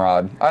 He's a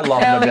Nimrod. I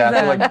love him to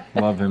death. Like,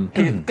 love him.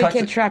 The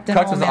kid trapped in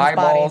cuts a his man's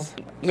eyeballs.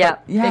 body. Yeah,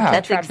 Yeah.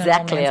 that's Trapped in a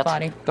exactly man's it.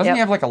 body. Doesn't he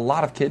have like a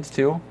lot of kids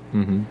too?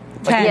 Mm-hmm.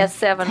 Like, he has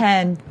 7.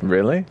 10.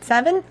 Really?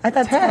 7? I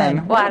thought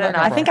 10. Well, I don't know.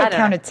 I think I don't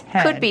counted know.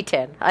 10. Could be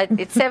 10.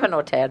 It's 7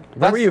 or 10.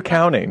 What were you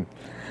counting?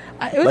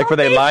 It was Like, on were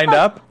they lined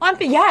Facebook. up?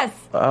 Yes.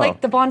 Oh.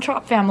 Like the Von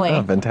Trapp family.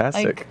 Oh,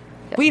 fantastic. Like,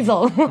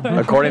 Weasel.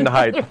 According to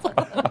height.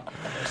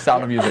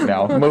 Sound of Music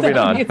now. Moving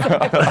on.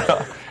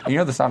 You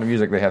know, The Sound of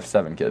Music, they have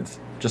 7 kids.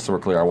 Just so we're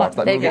clear, I watched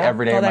that There you movie go.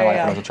 every day of my there life you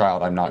when I go. was a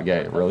child. I'm not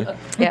gay, really.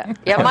 Yeah,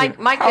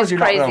 Mike How is would you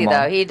not know, crazy, Mom?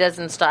 though. He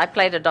doesn't stop. I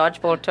played a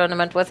dodgeball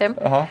tournament with him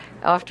Uh-huh.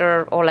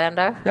 after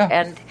Orlando. Yeah.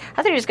 And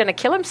I thought he was going to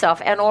kill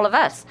himself and all of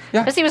us.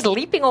 Yeah. Because he was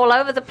leaping all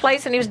over the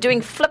place and he was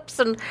doing flips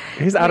and...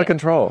 He's out of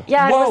control.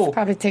 Yeah, it Whoa. was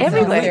Probably takes it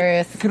everywhere.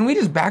 serious. Can we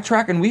just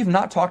backtrack? And we've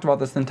not talked about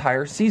this the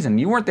entire season.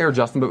 You weren't there,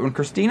 Justin, but when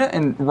Christina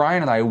and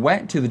Ryan and I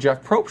went to the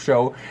Jeff Probst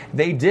show,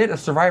 they did a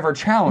Survivor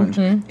challenge.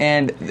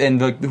 And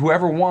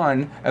whoever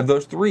won of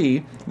those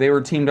 3, they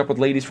were teamed up with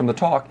ladies from the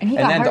Talk. And he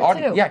got then hurt,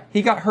 too. Yeah,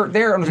 he got hurt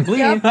there and was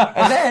bleeding.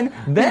 And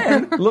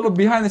then a little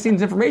behind the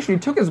scenes information, he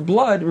took his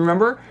blood,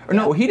 remember? Or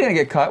no, he didn't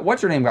get cut.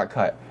 What's her name got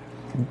cut?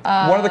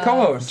 One of the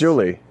co-hosts.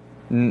 Julie.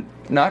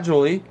 Not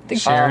Julie.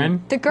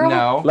 Sharon? The girl.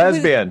 No.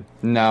 Lesbian.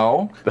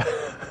 No.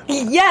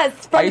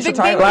 Yes, from Aisha Big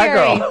Tyler. Bang Black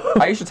Theory. girl.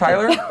 Aisha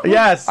Tyler?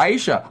 Yes.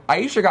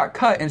 Aisha got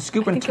cut, and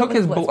Scoopin think took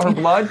it was her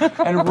blood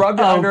and rubbed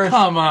it Oh, under his...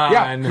 come on.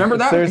 Yeah, remember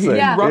that? Seriously. He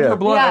Yeah. rubbed her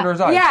blood under his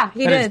eyes. Yeah,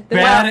 he That is did. The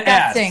last badass.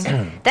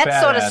 testing.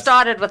 That sort of Badass.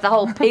 started with the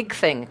whole pig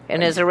thing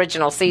in his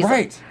original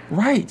season.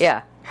 Right.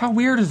 Yeah. How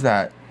weird is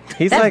that?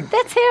 He's That's like,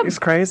 him. he's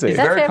crazy. He's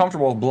That's very him.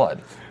 comfortable with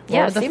blood.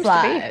 Yeah, Lord of it the seems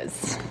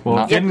Flies.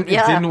 Well, it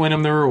Yeah. didn't win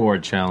him the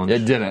reward challenge.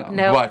 It didn't.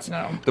 No. But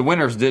the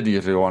winners did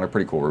get to go on a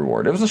pretty cool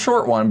reward. It was a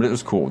short one, but it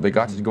was cool. They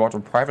got to go out to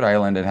a private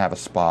island and have a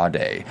spa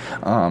day.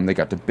 They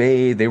got to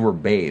bathe. They were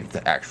bathed,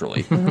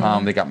 actually. They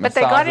got massages. But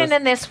they got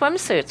in their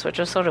swimsuits, which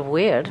was sort of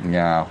weird.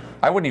 Yeah.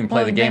 I wouldn't even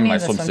play the game in my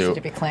They need the swimsuit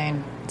to swimsuit. be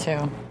clean,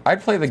 too.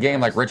 I'd play the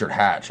game like Richard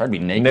Hatch. I'd be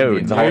naked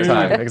Nude the whole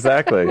entire time.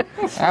 Exactly.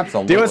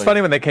 Absolutely. Do you know what's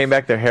funny? When they came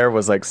back, their hair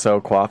was like so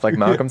coiffed. Like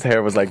Malcolm's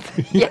hair was like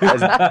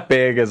as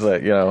big as a,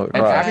 And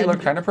Abby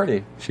looked kind of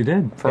pretty She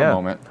did. for a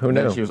moment. Who And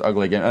then knew? she was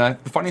ugly again. And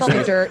the funny It's all thing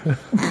the dirt.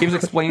 is, he was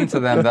explaining to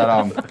them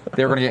that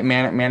they were going to get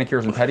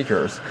manicures and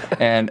pedicures.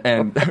 And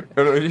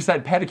he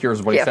said pedicures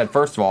is what he said,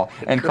 first of all.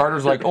 And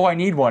Carter's like, oh, I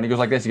need one. He goes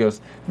like this. He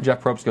goes,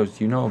 Jeff Probst goes,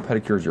 do you know a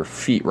pedicure is your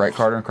feet, right,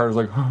 Carter? And Carter's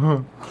like,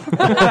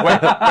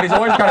 but he's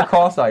always kind of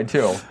cross-eyed,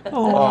 too.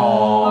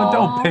 Oh,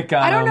 don't pick on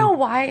him. I don't know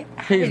why.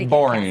 how did He's he get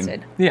boring.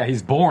 casted? Yeah,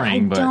 he's boring, I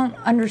but don't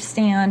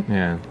understand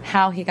Yeah.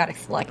 how he got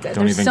selected.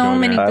 Don't There's even so go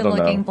many there. I don't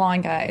good-looking know.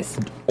 blonde guys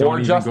don't Or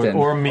even Justin.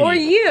 or me, or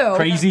you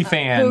crazy who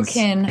fans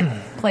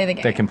can play the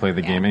game. that can play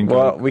the game. And go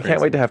Well, we can't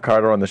crazy. wait to have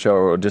Carter on the show,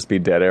 or it'll just be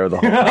dead air the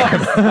whole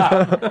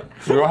time.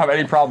 We won't have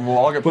any problem. We'll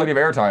all get plenty of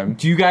airtime.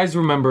 Do you guys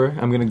remember?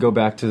 I'm going to go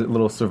back to a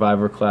little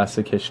Survivor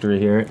Classic history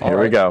here. Here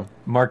we go.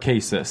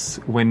 Marquesas,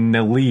 when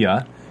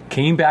Nalia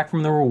came back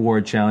from the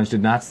reward challenge,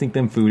 did not sneak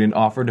them food, and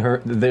offered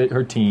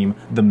her team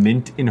the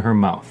mint in her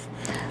mouth.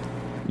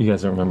 You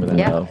guys don't remember that?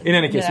 Yeah. No. In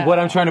any case, Yeah. what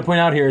I'm trying to point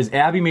out here is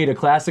Abby made a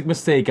classic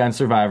mistake on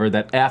Survivor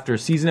that after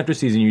season,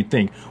 you'd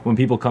think when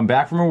people come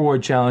back from a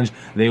reward challenge,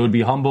 they would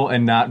be humble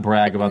and not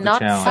brag about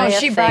Not the challenge. say Oh,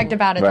 a she thing. bragged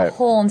about it Right. the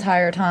whole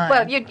entire time.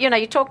 Well,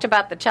 you talked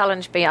about the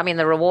challenge being,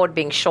 the reward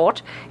being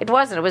short. It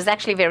wasn't. It was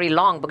actually very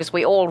long because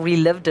we all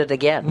relived it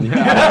again. We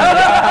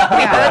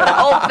heard the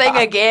whole thing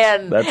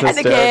again That's and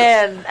hysterical.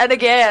 again and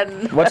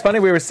again. What's funny,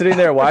 we were sitting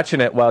there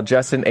watching it while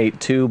Justin ate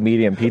 2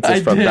 medium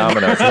pizzas from did.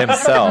 Domino's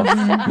himself,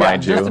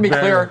 mind you.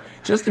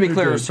 Just to be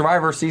clear,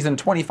 Survivor season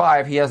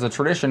 25, he has a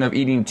tradition of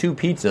eating 2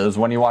 pizzas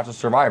when he watches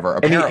Survivor.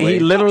 And Apparently, he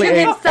literally To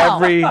ate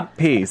himself. every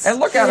piece. and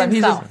look at him;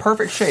 he's in himself.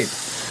 perfect shape.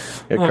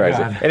 You're Oh, crazy.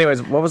 God.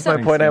 Anyways, what was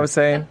my point I was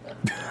saying?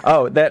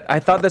 Oh, that I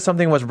thought that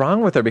something was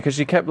wrong with her because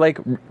she kept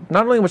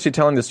not only was she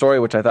telling the story,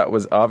 which I thought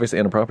was obviously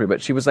inappropriate,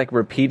 but she was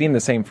repeating the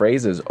same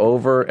phrases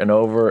over and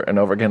over and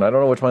over again. I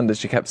don't know which one that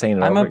she kept saying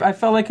it over again. I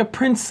felt like a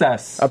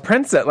princess. A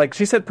princess.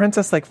 She said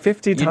princess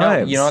 50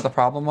 times. You know what the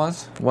problem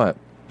was? What?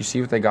 You see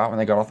what they got when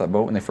they got off that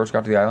boat when they first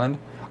got to the island?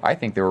 I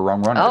think they were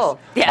rum runners. Oh,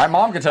 yeah. My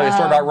mom can tell you a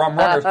story about rum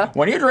runners.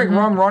 When you drink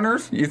rum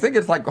runners, you think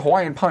it's like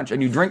Hawaiian punch,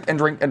 and you drink and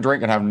drink and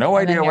drink and have no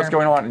idea what's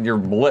going on, and you're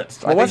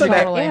blitzed. Well, wasn't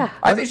that-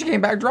 I think she came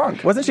back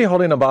drunk. Wasn't she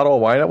holding a bottle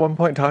of wine at one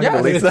point talking Yeah,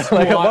 to Lisa? it's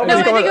What wine. was no,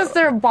 I going think it was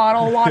their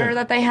bottle water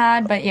that they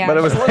had, but yeah. But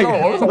it was like, it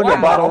was a look wine at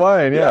a bottle of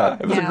wine, yeah.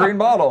 It was a green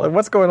bottle.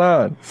 What's going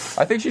on?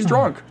 I think she's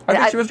drunk. I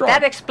think she was drunk.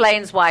 That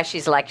explains why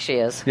she's like she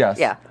is. Yes.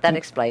 Yeah, that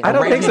explains. I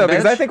don't think so,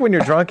 because bitch. I think when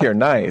you're drunk, you're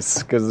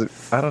nice,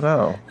 because I don't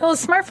know. It was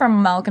smart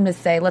from Malcolm to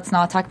say, let's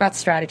not talk talk about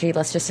strategy.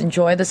 Let's just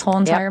enjoy this whole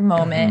entire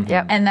moment.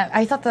 And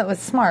I thought that was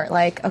smart.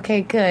 Like,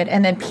 okay, good.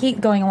 And then Pete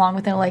going along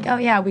with it, like, oh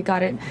yeah, we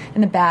got it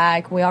in the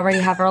bag. We already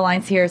have our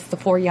lines here. It's the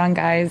 4 young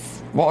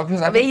guys. Well,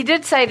 because he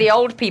did say the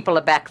old people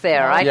are back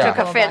there. I took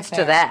offense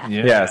to that.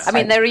 Yes. I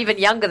mean, they're even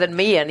younger than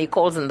me, and he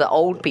calls them the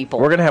old people.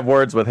 We're going to have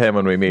words with him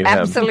when we meet him.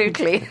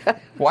 Absolutely.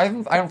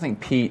 Well, I don't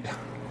think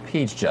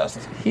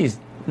he's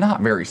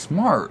not very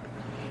smart.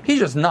 He's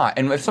just not.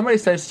 And if somebody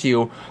says to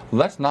you,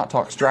 let's not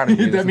talk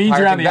strategy. That means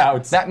you're on the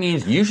outs. That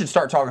means you should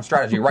start talking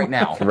strategy right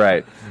now.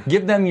 Right.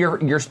 Give them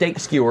your steak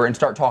skewer and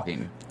start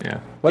talking. Yeah.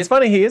 What's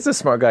funny, he is a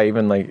smart guy.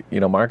 Even like,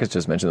 Marcus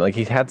just mentioned, like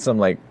he had some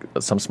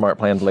smart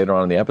plans later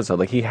on in the episode.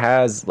 Like he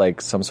has like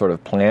some sort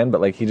of plan,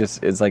 but like he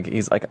just is like,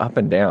 he's like up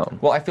and down.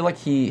 Well, I feel like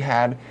he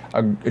had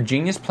a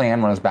genius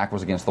plan when his back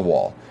was against the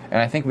wall. And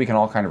I think we can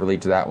all kind of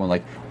relate to that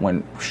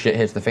when shit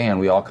hits the fan,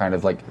 we all kind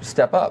of like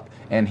step up.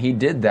 And he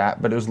did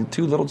that, but it was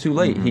too little too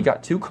late. He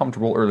got too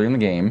comfortable early in the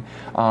game.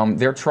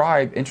 Their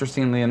tribe,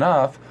 interestingly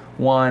enough,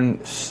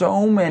 won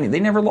so many. They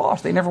never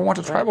lost. They never won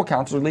to tribal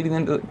council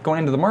going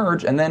into the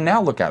merge, and then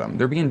now look at them.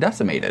 They're being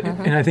decimated.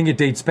 And I think it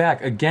dates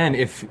back, again,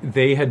 if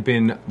they had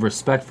been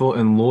respectful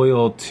and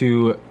loyal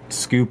to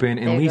Scoopin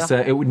and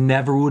Lisa, it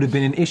never would have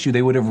been an issue.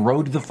 They would have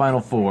rode to the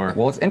Final Four.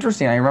 Well, it's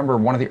interesting. I remember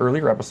one of the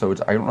earlier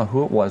episodes, I don't know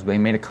who it was, but he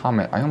made a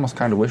comment, I almost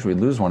kind of wish we'd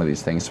lose one of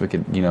these things so we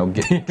could,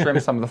 trim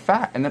some of the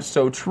fat. And that's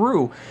so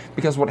true,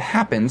 because what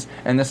happens,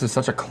 and this is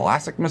such a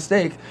classic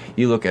mistake,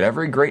 you look at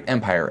every great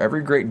empire,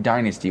 every great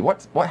dynasty,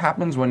 what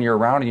happens when you're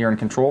around and you're in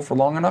control for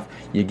long enough?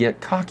 You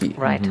get cocky.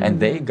 Right. And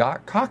they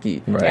got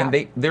cocky. Right.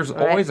 And there's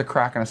always a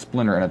crack and a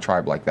splinter in a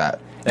tribe like that.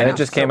 And it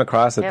just came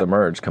across at the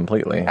merge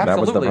completely. Absolutely. That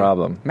was the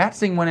problem. Matt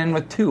Singh went in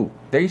with 2.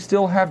 They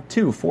still have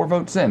 4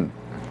 votes in.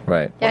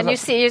 Right. Yeah, and you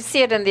see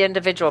it in the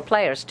individual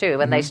players too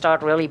when they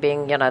start really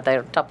being,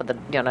 they're top of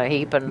the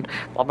heap and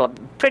blah blah.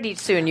 Pretty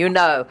soon you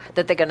know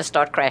that they're going to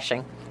start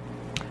crashing.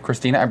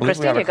 Christina, I believe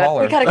we have a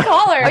caller. We got a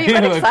caller. Oh, you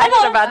got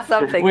excited about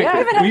something. Wait, yeah. We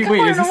haven't had a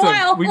caller in a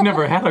while. We've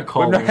never had a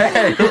caller.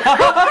 Hey.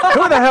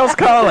 Who the hell's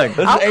calling? This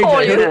is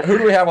AJ. Who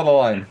do we have on the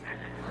line?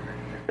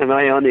 Am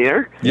I on the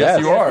air?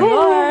 Yes, you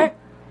are.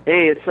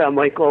 Hey, it's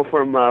Michael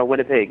from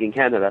Winnipeg in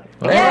Canada.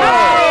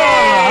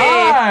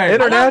 Hi.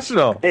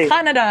 International. Hey,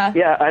 Canada.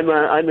 Yeah,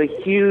 I'm a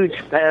huge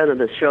fan of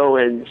the show,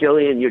 and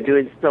Jillian, you're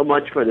doing so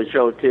much for the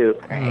show too.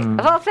 Great.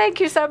 Well, thank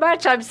you so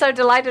much. I'm so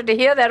delighted to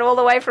hear that all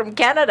the way from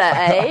Canada,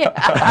 eh?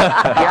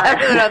 I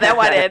didn't know that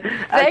one in.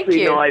 Thank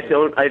Actually, you. No,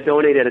 I've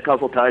donated a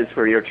couple times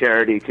for your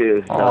charity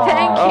too. So.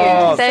 Thank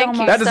you. Thank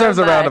you. That deserves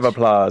so a round of much.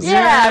 applause.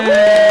 Yeah.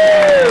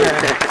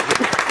 Woo!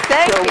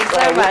 Thank you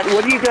so much.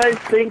 What do you guys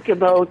think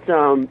about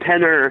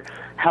Penner?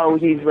 How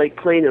he's like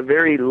playing a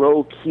very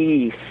low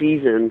key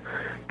season,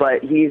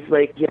 but he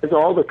has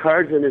all the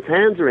cards in his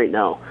hands right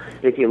now.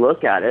 If you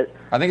look at it,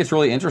 I think it's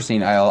really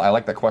interesting. I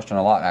like that question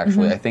a lot.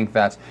 Actually, I think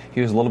that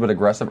he was a little bit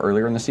aggressive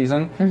earlier in the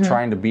season,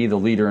 trying to be the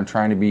leader and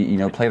trying to be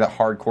play that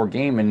hardcore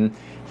game, and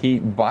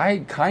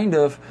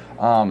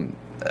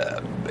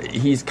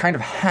he's kind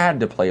of had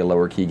to play a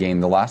lower key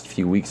game the last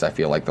few weeks. I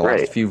feel like the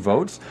last few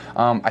votes.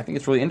 I think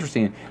it's really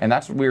interesting, and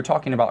that's what we were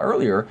talking about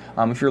earlier.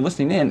 If you're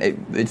listening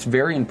in, it's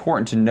very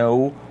important to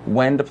know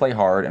when to play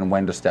hard and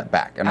when to step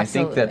back. And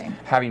Absolutely. I think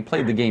that having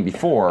played the game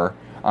before,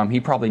 he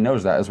probably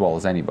knows that as well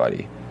as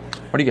anybody.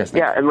 What do you guys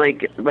think? Yeah, and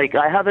like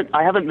I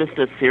haven't missed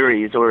a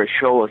series or a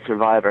show of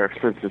Survivor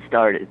since it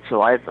started.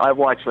 So I've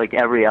watched like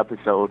every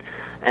episode,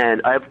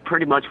 and I've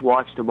pretty much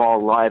watched them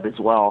all live as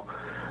well.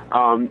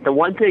 The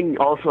one thing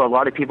also a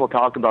lot of people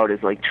talk about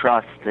is like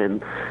trust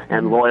and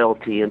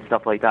loyalty and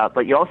stuff like that.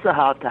 But you also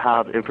have to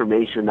have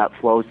information that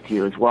flows to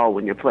you as well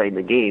when you're playing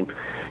the game,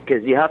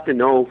 because you have to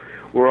know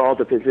where all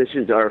the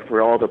positions are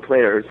for all the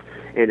players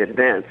in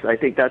advance. I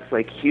think that's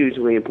like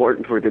hugely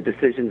important for the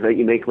decisions that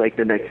you make like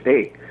the next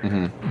day.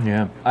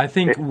 Yeah. I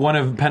think one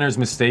of Penner's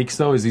mistakes,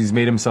 though, is he's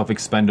made himself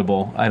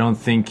expendable. I don't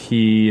think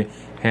he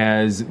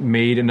has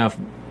made enough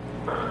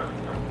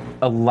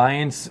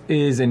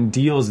alliances and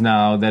deals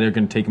now that are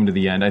going to take him to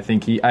the end. I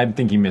think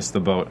he missed the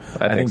boat.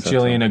 I think so,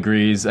 Jillian too.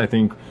 agrees. I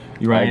think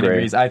Ryan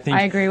agrees. I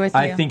agree with you.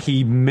 I think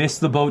he missed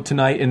the boat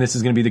tonight, and this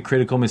is going to be the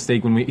critical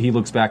mistake when he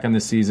looks back on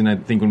this season. I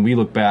think when we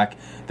look back,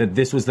 that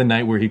this was the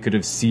night where he could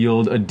have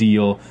sealed a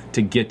deal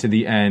to get to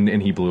the end,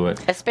 and he blew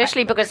it.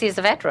 Especially because he's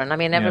a veteran. I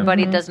mean,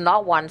 everybody does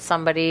not want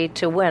somebody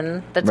to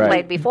win that's Right.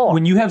 played before.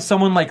 When you have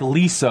someone like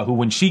Lisa, who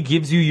when she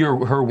gives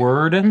you her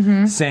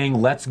word,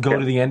 saying let's go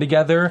to the end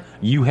together,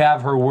 you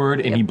have her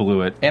word, and he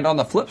blew it. And on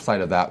the flip side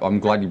of that, I'm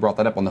glad you brought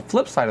that up. On the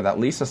flip side of that,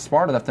 Lisa's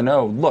smart enough to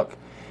know, look,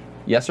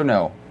 yes or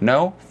no?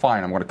 No?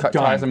 Fine. I'm going to cut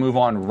ties and move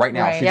on right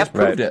now. Right. She just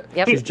proved it.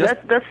 Yep. She's just...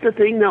 That's the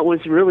thing that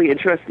was really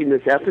interesting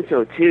this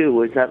episode too,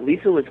 was that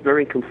Lisa was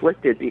very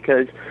conflicted,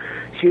 because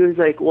she was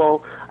like,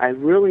 well, I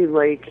really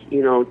like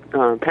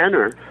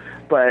Penner,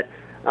 but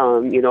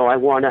I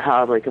want to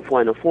have like a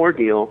Final Four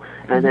deal.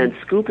 And then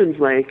Scoopin's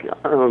like,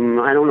 I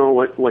don't know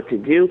what to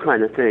do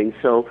kind of thing.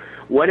 So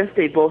what if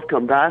they both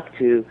come back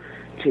to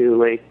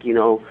like,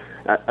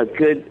 a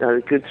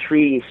good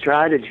 3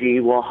 strategy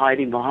while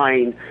hiding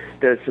behind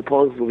the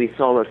supposedly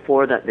solid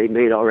 4 that they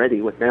made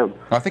already with them?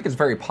 I think it's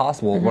very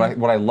possible.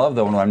 What I love,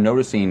 though, and what I'm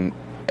noticing,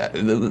 at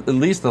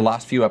least the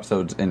last few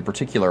episodes in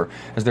particular,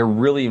 is they're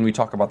really, and we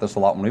talk about this a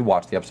lot when we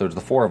watch the episodes,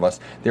 the 4 of us,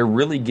 they're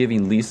really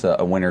giving Lisa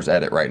a winner's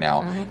edit right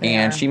now.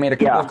 And she made a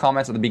couple of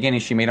comments at the beginning.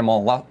 She made them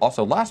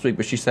also last week,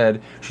 but she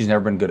said she's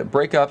never been good at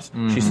breakups.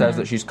 She says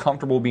that she's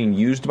comfortable being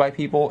used by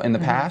people in the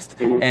past.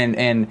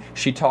 And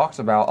she talks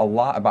about a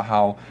lot about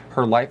how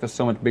her life is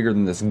so much bigger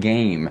than this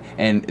game,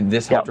 and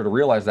this helped her to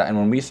realize that. And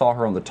when we saw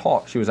her on The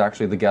Talk, she was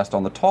actually the guest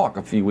on The Talk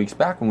a few weeks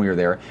back when we were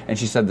there, and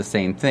she said the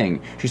same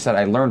thing. She said,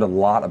 I learned a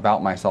lot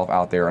about myself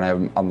out there, and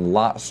I'm a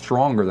lot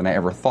stronger than I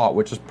ever thought,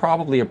 which is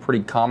probably a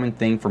pretty common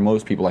thing for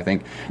most people, I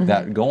think,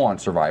 that go on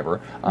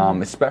Survivor.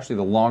 Especially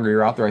the longer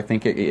you're out there, I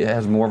think it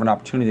has more of an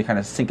opportunity to kind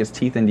of sink its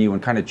teeth into you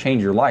and kind of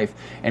change your life.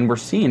 And we're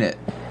seeing it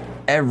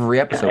every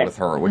episode with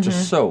her, which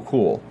is so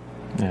cool.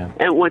 Yeah.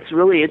 And what's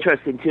really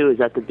interesting too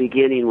is at the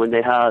beginning when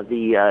they have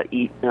the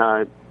E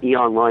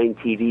Online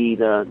TV,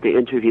 the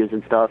interviews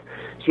and stuff,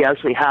 she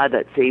actually had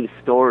that same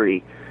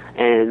story,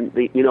 and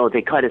they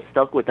kind of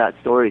stuck with that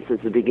story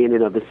since the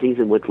beginning of the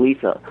season with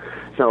Lisa.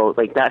 So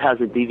like that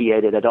hasn't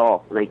deviated at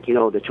all. Like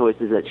the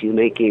choices that she's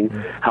making,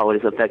 how it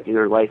is affecting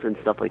her life and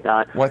stuff like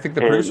that. Well, I think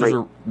the producers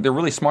they're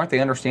really smart. They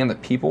understand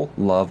that people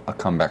love a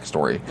comeback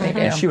story.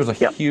 And she was a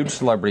huge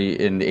celebrity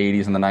in the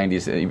 80s and the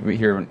 90s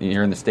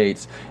here in the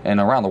States and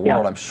around the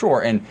world, I'm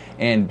sure.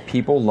 And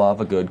people love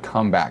a good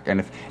comeback.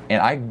 And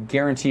I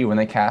guarantee you when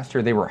they cast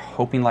her, they were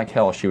hoping like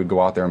hell she would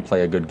go out there and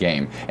play a good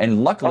game.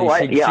 And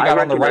luckily she got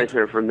on the right. I recognize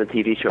her from the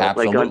TV show.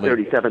 Absolutely. Like I'm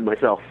 37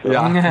 myself. So.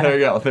 Yeah, there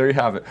you go. There you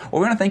have it.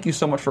 Well, we want to thank you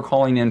so much for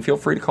calling in. Feel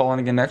free to call in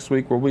again next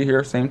week. We'll be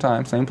here, same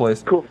time, same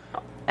place. Cool.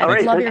 All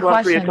right. Thanks a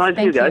lot for your time,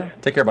 too, guys.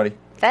 Take care, buddy.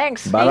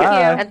 Thanks. Bye-bye. Thank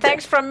you. And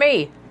thanks from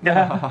me.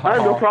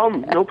 No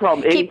problem. No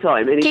problem.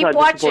 Anytime. Keep To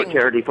watching. support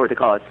charity for the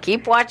cause.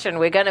 Keep watching.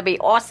 We're going to be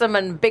awesome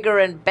and bigger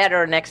and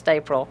better next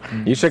April.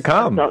 You should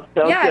come. Sounds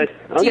good.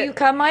 Do you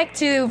come, Mike,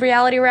 to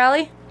Reality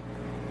Rally?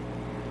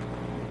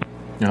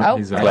 No,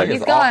 he's Awesome.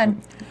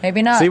 gone.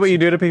 Maybe not. See what you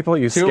do to people?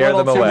 You scare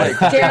them away.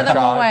 Scare them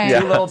away.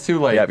 Too little, too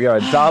late. Yep, you're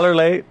 $1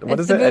 late. What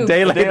It's is it? the A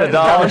day boob. late,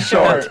 $1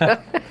 short.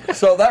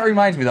 So that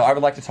reminds me, though, I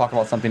would like to talk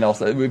about something else.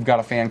 We've got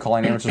a fan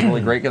calling in, which is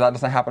really great because that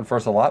doesn't happen for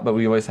us a lot, but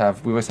we always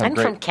have And great.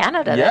 from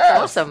Canada. Yes,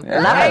 That's awesome.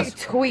 yes. Love I it.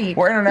 tweet.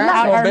 We're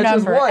international, our bitches,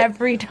 number what?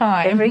 every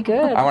time. Very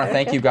good. I want to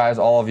thank you guys,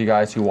 all of you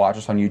guys who watch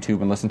us on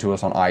YouTube and listen to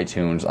us on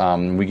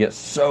iTunes. We get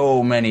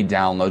so many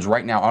downloads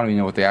right now. I don't even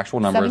know what the actual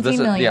number is.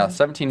 17 million.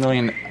 17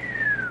 million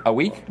a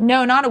week.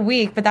 No, not a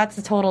week, but that's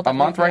the total. A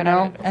month right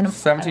now?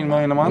 17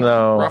 million a month?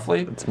 No,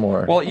 roughly? It's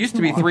more. Well, it used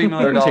to be $3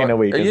 million. 13 a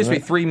week, It used to be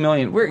isn't it? 3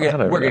 million. We're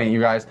getting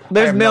you guys.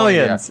 There's I have no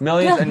idea. millions.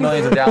 Millions and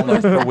millions of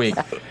downloads per week.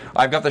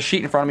 I've got the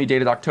sheet in front of me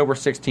dated October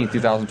 16th,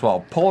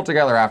 2012. Pull it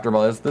together,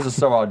 AfterBuzz. This is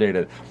so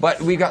outdated.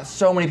 But we've got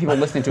so many people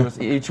listening to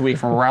us each week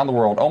from around the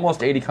world.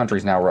 Almost 80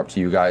 countries now we're up to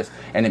you guys,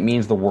 and it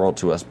means the world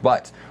to us.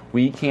 But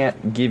we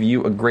can't give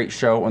you a great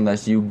show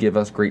unless you give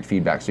us great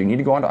feedback. So you need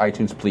to go onto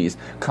iTunes, please.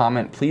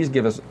 Comment. Please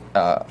give us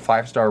a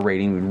 5-star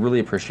rating. We'd really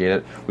appreciate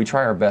it. We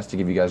try our best to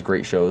give you guys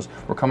great shows.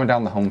 We're coming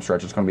down the home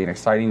stretch. It's going to be an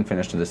exciting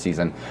finish to the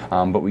season.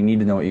 But we need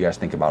to know what you guys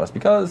think about us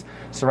because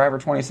Survivor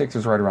 26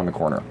 is right around the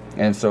corner.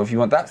 And so if you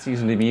want that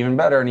season to be even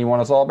better and you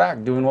want us all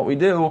back doing what we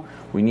do,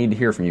 we need to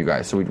hear from you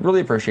guys. So we'd really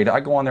appreciate it. I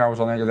go on there. I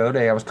was on there the other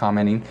day. I was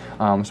commenting.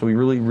 So we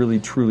really, really,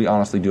 truly,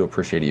 honestly do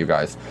appreciate it, you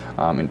guys.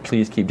 And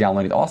please keep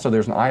downloading. Also,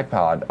 there's an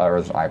iPod.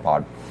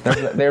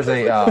 There's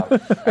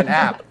an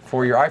app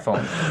for your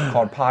iPhone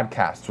called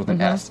Podcasts with an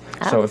S.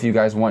 So if you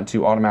guys want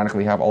to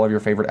automatically have all of your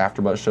favorite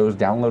AfterBuzz shows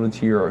downloaded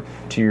to your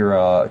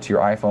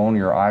iPhone,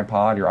 your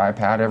iPod, your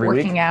iPad every week.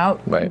 Working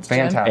out. Right.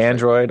 Fantastic.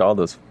 Android, all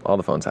the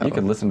phones have You them.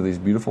 can listen to these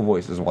beautiful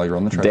voices while you're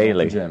on the treadmill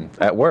Daily. at the gym.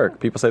 At work.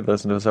 People say they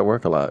listen to us at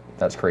work a lot.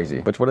 That's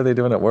crazy. But what are they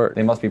doing at work?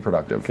 They must be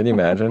productive. Can you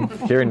imagine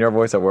hearing your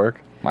voice at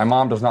work? My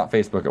mom does not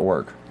Facebook at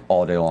work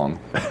all day long.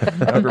 I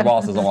hope your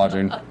boss isn't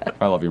watching.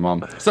 I love you,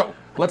 Mom. So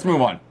let's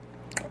move on.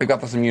 We've got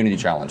this immunity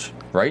challenge,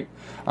 right?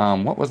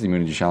 What was the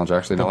immunity challenge,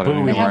 actually?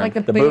 We have like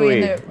the buoy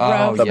buoy. and the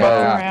Oh, rope the going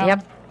boat. around.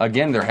 Yep.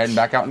 Again, they're heading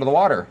back out into the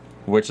water,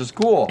 which is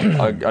cool.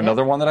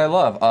 Another one that I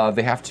love.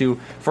 They have to,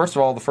 first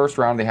of all, the first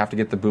round, they have to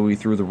get the buoy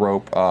through the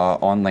rope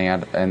on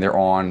land, and they're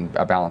on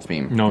a balance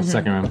beam. No,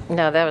 second round.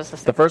 No, that was the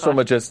The first one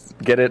was just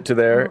get it to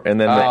there, and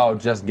then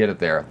Just get it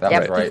there. That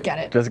was right. Just get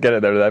it. just get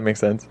it there. Does that make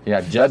sense? Yeah,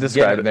 I just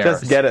described get it there.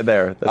 Just get it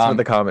there. That's what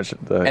the comment should.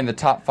 And the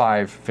top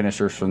 5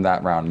 finishers from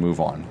that round move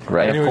on.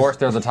 Right. And And of it was- course,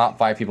 there's the top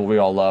 5 people we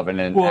all love, and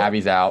then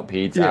Abby's out,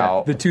 Pete's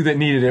out. The two that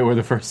needed it were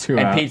the first two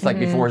And out. Pete's like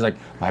before, he's like,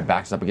 my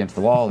back's up against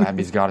the wall,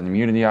 Abby's got an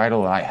immunity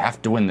idol, and I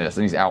have to win this.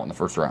 And he's out in the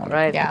first round.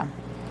 Right. Yeah.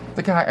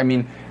 The guy, I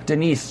mean,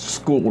 Denise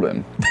schooled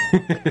him.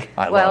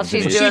 Well, love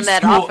she's Denise. doing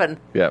that often.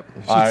 Yep.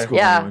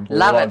 Yeah,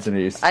 love it.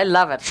 Denise. I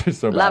love it. She's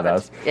so love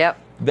badass. it. Yep.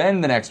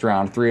 Then the next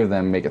round, 3 of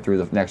them make it through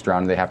the next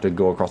round, and they have to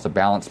go across the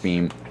balance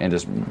beam and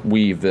just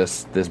weave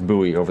this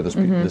buoy over this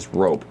this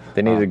rope.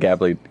 They needed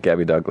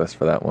Gabby Douglas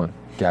for that one.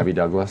 Gabby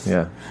Douglas?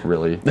 Yeah.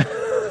 Really?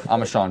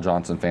 I'm a Sean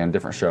Johnson fan,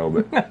 different show,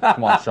 but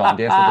come on, Sean. Dance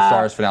with the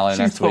Stars finale next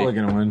week. She's totally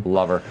going to win.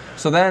 Love her.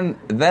 So then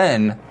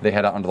they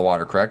head out into the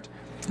water, correct?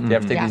 They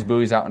have to take these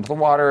buoys out into the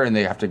water, and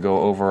they have to go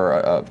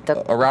over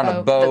around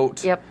a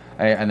boat.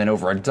 And then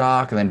over a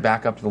dock, and then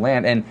back up to the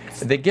land. And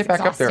they get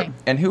back up there.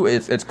 And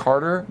it's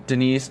Carter,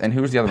 Denise, and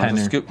who's the other one?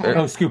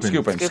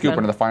 Scoopin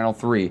are the final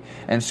 3.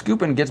 And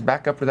Scoopin gets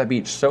back up to that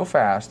beach so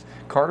fast.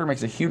 Carter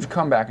makes a huge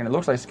comeback, and it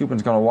looks like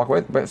Scoopin's going to walk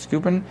away. But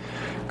Scoopin,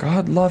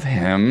 God love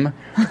him,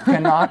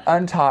 cannot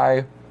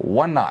untie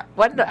one knot.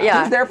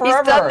 Yeah. He's there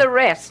forever. He's done the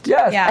rest.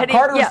 Yes. Yeah.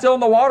 Carter was still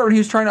in the water, and he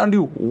was trying to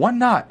undo one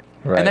knot.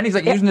 Right. And then he's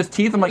like using his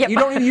teeth. I'm like, you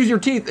don't need to use your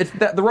teeth. It's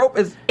that the rope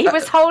is. He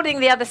was holding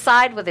the other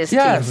side with his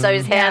teeth, so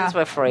his hands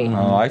were free.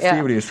 Oh, I see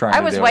what he was trying to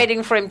do. I was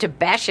waiting for him to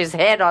bash his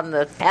head on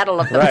the paddle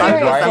of the boat.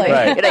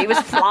 Right. You know, he was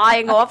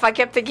flying off. I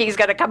kept thinking he's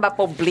going to come up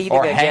all bleeding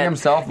or again. hang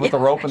himself with the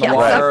rope in the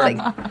water.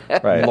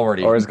 Right.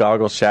 Lordy. Or his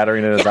goggles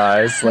shattering in his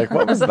eyes. Like,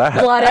 what was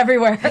that? Blood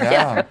everywhere.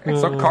 Yeah.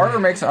 So Carter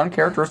makes an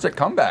uncharacteristic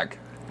comeback.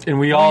 And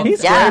we all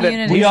he's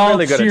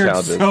really good at cheered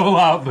challenges. so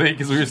loudly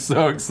because we were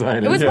so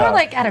excited. It was more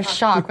like out of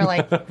shock. We're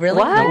like, really?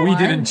 What? No, we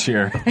didn't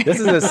cheer. This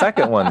is his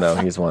second one, though.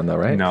 He's won, though,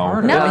 right? No.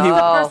 No, this is the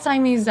first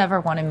time he's ever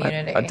won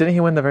immunity. Didn't he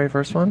win the very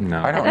first one?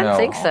 No. I I don't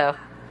think so.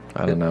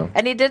 I don't know.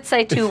 And he did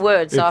say 2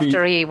 words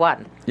after he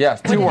won.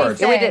 Yes, 2 words.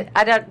 Couldn't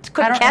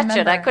catch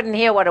it. I couldn't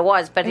hear what it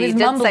was, but he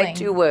did say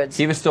 2 words.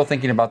 He was still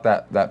thinking about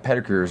that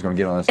pedicure he was going to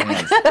get on his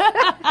hands.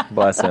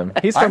 Bless him.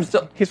 He's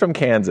from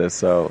Kansas,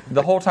 so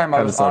the whole time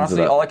I was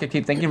honestly all I could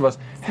keep thinking was,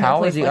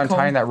 how is he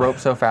untying that rope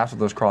so fast with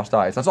those crossed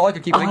eyes? That's all I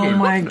could keep thinking. Oh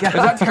my God.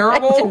 Is that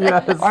terrible?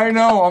 Yes. I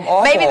know. I'm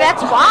awful. Maybe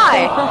that's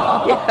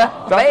why.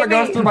 That's what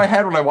goes through my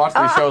head when I watch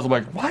these shows. I'm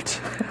like, what?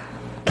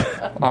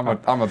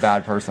 I'm a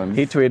bad person.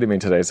 He tweeted me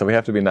today, so we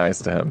have to be nice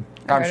to him.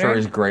 I'm sure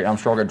he's great. I'm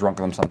sure I'll get drunk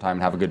with him sometime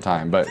and have a good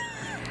time. But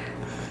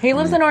he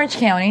lives in Orange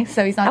County,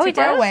 so he's not too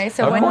far away.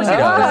 So Of when course we he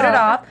get does. voted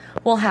off,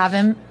 we'll have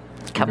him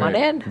come on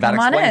in. that Come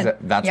on explains in. it.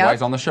 That's Yep. why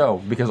he's on the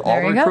show, because all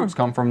There you go. recruits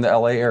come from the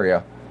LA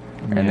area,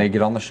 and they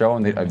get on the show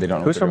and they don't know.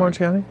 Who's from Orange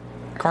County?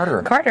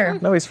 Carter.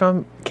 No, he's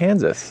from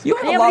Kansas. You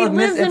have Yeah, a lot but he of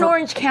lives in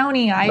Orange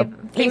County.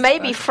 He may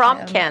be from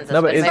Kansas, No,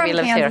 but but it's- maybe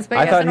lives here. but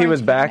I he thought lives he in was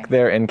Orange back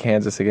there in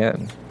Kansas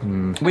again.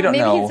 We don't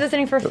Maybe know. he's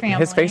visiting for family.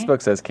 His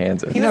Facebook says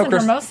Kansas. He was in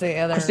Hermosa the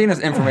other. Christina's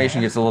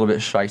information gets a little bit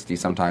shisty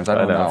sometimes. I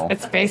don't know.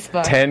 It's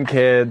Facebook. 10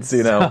 kids,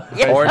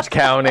 Orange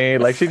County.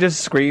 Like, she's just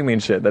screaming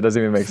shit. That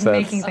doesn't even make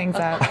sense. Making things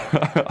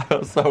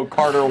up. So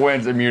Carter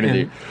wins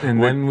immunity.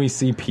 And then we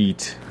see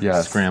Pete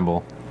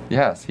scramble.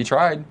 Yes, he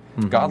tried.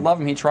 God love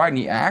him, he tried, and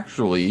he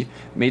actually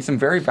made some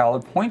very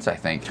valid points, I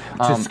think.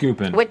 To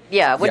Scoopin. Which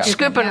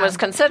Scoopin was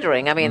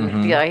considering. I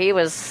mean, he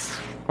was...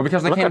 Well,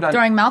 because they came down...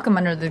 Throwing Malcolm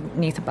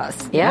underneath the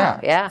bus.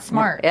 Yeah.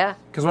 Smart. Yeah.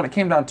 Because when it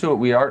came down to it,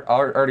 we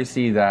already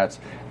see that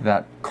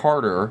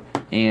Carter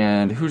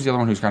and who's the other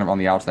one who's kind of on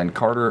the outs then?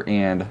 Carter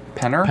and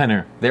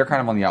Penner? They're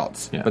kind of on the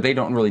outs, but they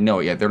don't really know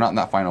it yet. They're not in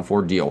that Final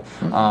Four deal.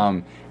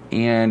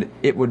 And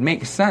it would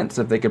make sense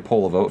if they could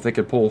pull a vote, if they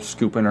could pull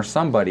Scoopin or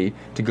somebody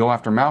to go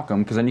after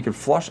Malcolm, because then you could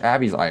flush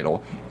Abby's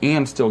idol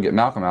and still get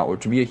Malcolm out,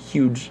 which would be a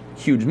huge,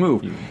 huge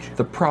move.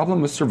 The problem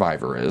with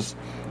Survivor is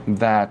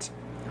that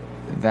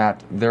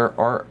there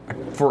are,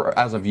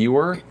 as a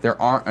viewer,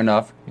 there aren't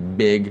enough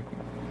big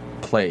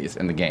plays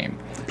in the game.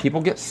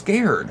 People get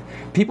scared.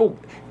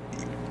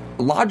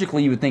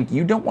 Logically, you would think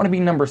you don't want to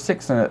be number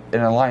 6 in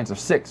an alliance of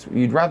 6.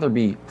 You'd rather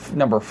be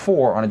number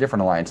 4 on a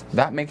different alliance.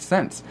 That makes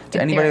sense to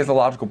anybody with a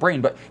logical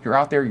brain. But you're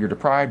out there, you're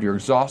deprived, you're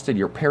exhausted,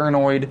 you're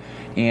paranoid,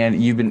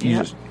 and you're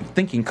just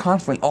thinking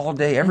constantly all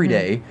day, every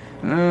day.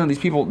 These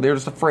people, they're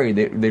just afraid.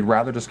 They'd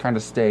rather just kind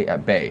of stay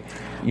at bay.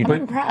 I'm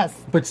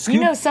impressed. But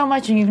you know so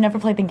much and you've never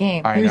played the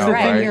game. I know,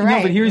 right? You're right.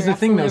 No, but here's the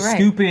thing, though. Right.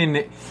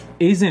 Scoopin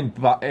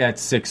isn't at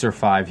 6 or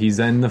 5. He's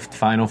in the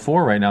Final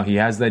Four right now. He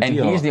has that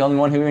deal. And he's the only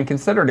one who even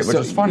considered it, which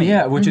is funny.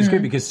 Yeah, which is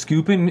great because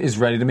Scoopin is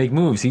ready to make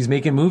moves. He's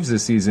making moves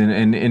this season.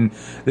 And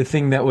the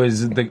thing that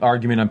was the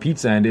argument on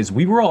Pete's end is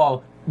we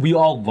all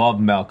love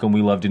Malcolm,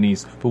 we love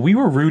Denise, but we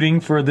were rooting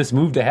for this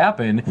move to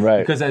happen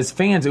because as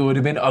fans, it would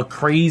have been a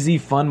crazy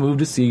fun move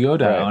to see go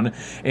down.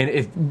 And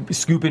if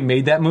Scoopin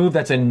made that move,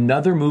 that's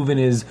another move in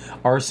his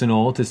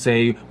arsenal to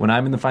say, when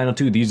I'm in the final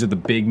 2, these are the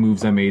big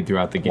moves I made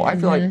throughout the game. Well,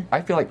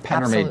 I feel like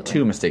Penner made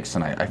 2 mistakes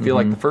tonight. I feel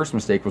like the first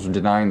mistake was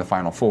denying the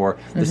Final Four.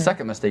 The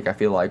second mistake, I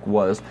feel like,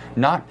 was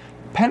not...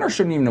 Penner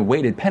shouldn't even have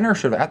waited. Penner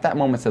should have, at that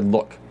moment, said,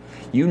 look,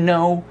 you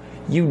know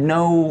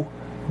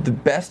the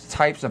best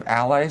types of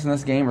allies in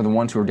this game are the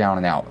ones who are down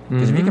and out.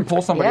 Because if you can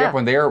pull somebody up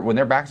when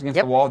their back's against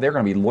the wall, they're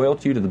going to be loyal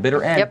to you to the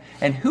bitter end.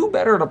 And who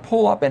better to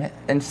pull up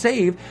and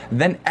save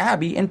than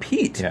Abby and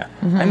Pete?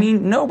 I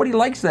mean, nobody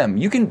likes them.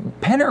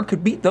 Penner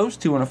could beat those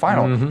 2 in a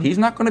final. He's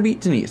not going to beat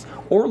Denise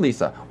or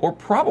Lisa or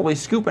probably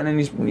Scoopin, and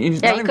he's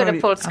he could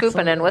have pulled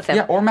Scoopin in with him.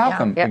 Yeah, or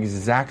Malcolm.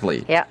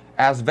 Exactly. Yeah.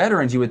 as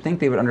veterans, you would think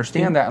they would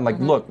understand that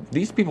and look,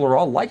 these people are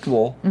all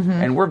likable,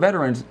 and we're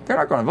veterans. They're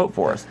not going to vote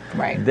for us.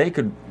 Right.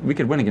 We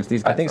could win against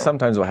these guys. I think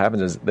sometimes what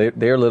happens is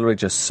they're literally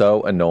just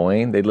so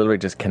annoying. They literally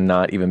just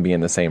cannot even be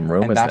in the same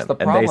room And as that's them.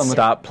 the problem And they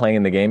stop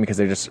playing the game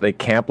because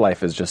camp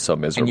life is just so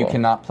miserable. And you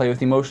cannot play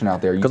with emotion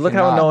out there. Because look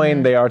how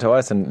annoying they are to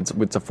us, and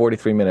it's a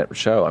 43-minute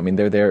show. I mean,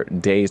 they're there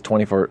days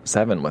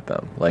 24/7 with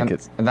them.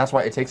 And that's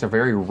why it takes a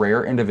very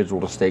rare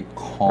individual to stay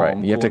calm. Right.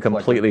 You have to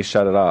completely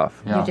shut it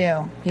off.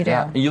 Yeah. You do.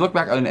 Yeah. You look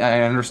back, and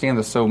I understand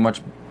this so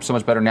much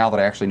better now that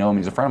I actually know him.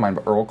 He's a friend of mine.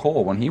 But Earl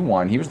Cole, when he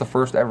won, he was the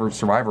first ever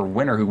Survivor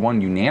winner who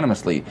won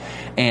unanimously.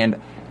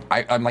 And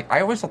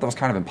I always thought that was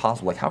kind of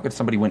impossible. Like, how could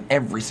somebody win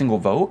every single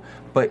vote?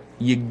 But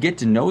you get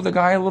to know the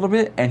guy a little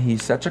bit, and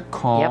he's such a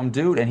calm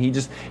dude, and he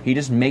just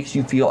makes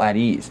you feel at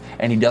ease.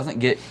 And he doesn't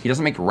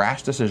make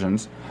rash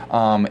decisions.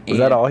 Is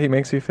that all he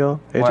makes you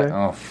feel, AJ? What?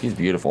 Oh, he's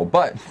beautiful.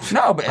 But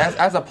no,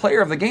 as a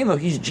player of the game, though,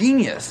 he's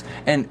genius.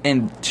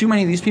 And too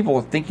many of these people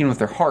are thinking with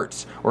their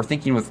hearts or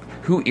thinking with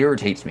who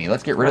irritates me.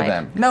 Let's get rid of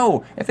them.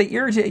 No, if they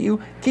irritate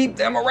you, keep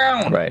them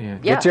around. Right. Yeah.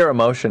 Get your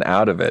emotion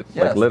out of it,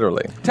 like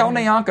literally. Tell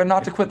Nayanka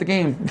not to quit the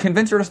game.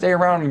 Convince her to stay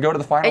around and go to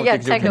the finals. Yeah,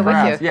 take her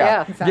with you.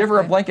 Yeah. Exactly. Give her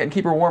a blanket and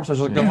keep her warm so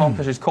she'll go home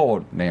because she's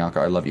cold. Nayanka,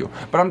 I love you.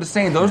 But I'm just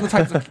saying, those are the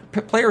types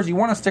of players you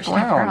want to stick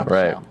around.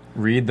 Right.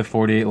 Read the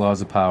 48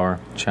 Laws of Power.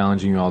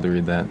 Challenging you all to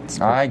read that. It's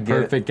a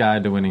perfect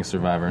guide to winning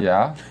Survivor.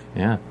 Yeah?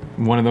 Yeah.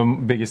 One of the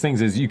biggest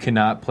things is you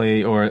cannot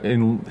play, or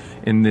in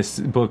this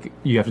book,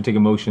 you have to take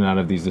emotion out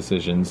of these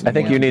decisions. I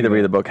think you need to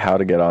read the book How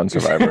to Get on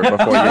Survivor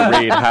before you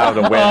read How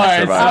to Win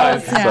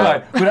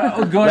Survivor.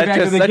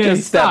 Let's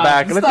just step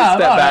back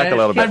a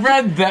little bit. I've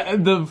read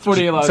the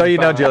 48 Laws So of you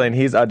know, Power. Jillian,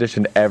 he's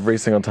auditioned every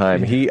single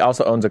time. He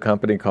also owns a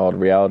company called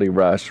Reality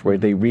Rush where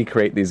they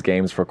recreate these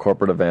games for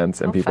corporate events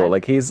and people.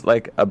 Like, he's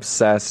like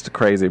obsessed,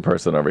 crazy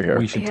person over here.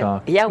 We should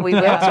talk. Yeah, we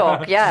will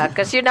talk. Yeah,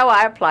 because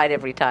I applied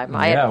every time.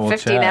 I had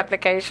 15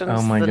 applications.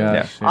 Oh my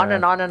gosh. On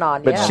and on and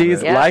on. But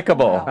she's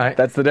likable.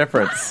 That's the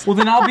difference. Well,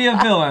 then I'll be a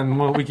villain.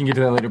 Well, we can get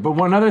to that later. But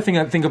one other thing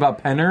I think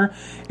about Penner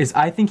is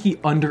I think he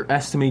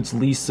underestimates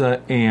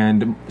Lisa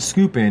and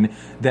Scoopin,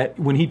 that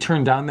when he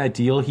turned down that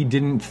deal, he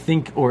didn't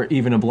think, or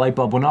even a light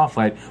bulb went off,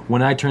 like,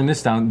 when I turn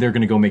this down, they're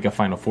going to go make a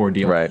Final Four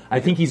deal. Right. I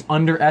think he's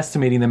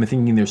underestimating them and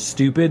thinking they're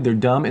stupid, they're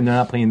dumb, and they're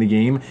not playing the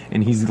game,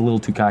 and he's a little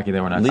too cocky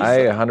that we're not.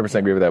 I 100%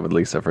 agree with that with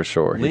Lisa, for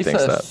sure. Lisa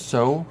thinks is that.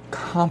 so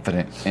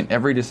confident in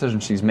every decision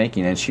she's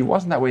making, and she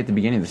wasn't that way at the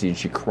beginning of the season.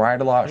 She cried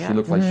a lot. She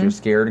looked like she was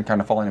scared and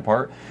kind of falling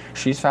apart.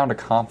 She's found a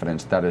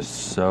confidence that is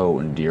so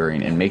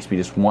endearing and makes me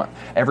just want,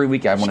 every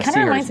week I want to see her. She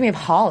kind of reminds me of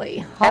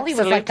Holly. Holly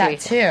was like that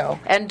too.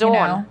 And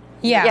Dawn.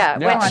 Yeah.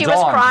 When she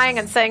was crying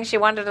and saying she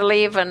wanted to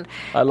leave, and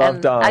I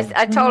love Dawn.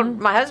 I told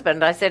my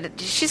husband, I said,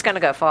 she's going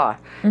to go far.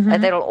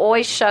 And they'll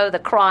always show the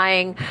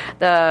crying.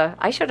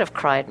 I should have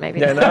cried,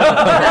 maybe. Yeah,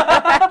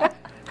 no.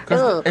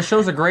 Because it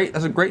shows a great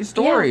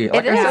story. Yeah,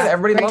 like I said,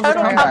 everybody loves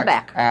total a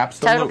comeback.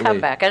 Absolutely. Total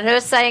comeback. And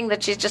her saying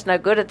that she's just no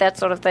good at that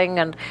sort of thing,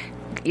 and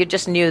you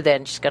just knew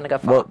then she's going to go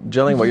far. Well,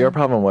 Jillian, what your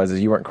problem was is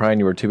you weren't crying,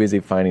 you were too busy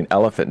finding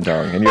elephant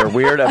dung. And your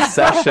weird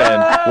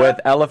obsession with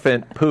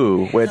elephant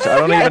poo, which I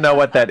don't even know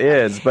what that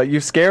is, but you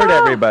scared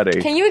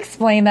everybody. Can you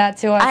explain that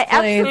to us, I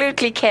please?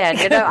 absolutely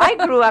can. I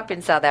grew up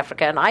in South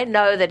Africa, and I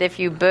know that if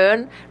you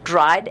burn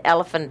dried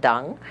elephant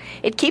dung,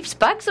 it keeps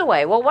bugs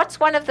away. Well, what's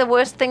one of the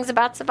worst things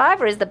about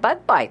Survivor is the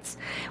bug bites.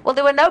 Well,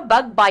 there were no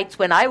bug bites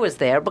when I was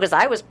there because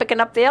I was picking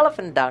up the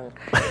elephant dung.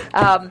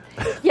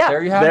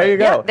 There you have There it. you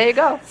go. Yeah, there you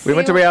go. We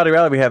went to Reality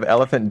Rally. We have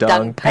elephant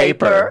dung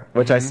paper,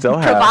 which I still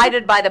have.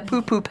 Provided by the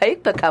Poo Poo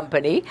Paper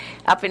Company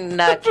up in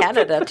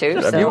Canada,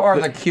 too. So. You are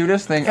the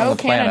cutest thing on the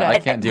planet. I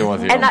can't deal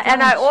with you. And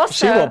I also...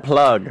 She will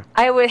plug.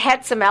 I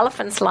had some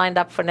elephants lined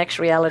up for next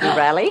Reality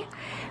Rally.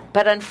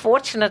 But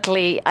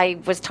unfortunately, I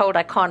was told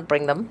I can't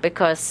bring them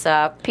because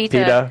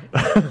Peter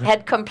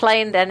had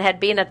complained and had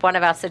been at one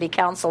of our city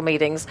council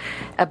meetings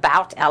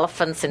about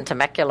elephants in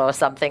Temecula or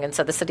something, and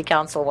so the city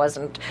council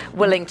wasn't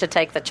willing to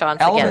take the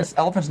chance again.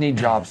 Elephants need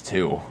jobs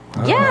too.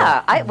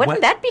 Yeah,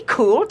 wouldn't that be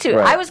cool too?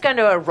 Right. I was going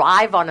to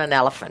arrive on an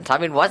elephant. I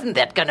mean, wasn't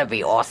that going to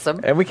be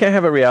awesome? And we can't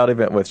have a reality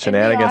event with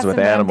shenanigans with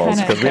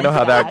animals because we know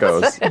how that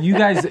goes. You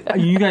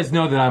guys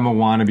know that I'm a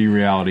wannabe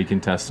reality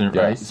contestant,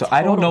 right? Yes. So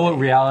I don't know what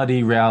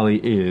reality rally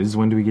is.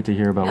 When do we get to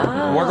hear about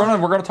what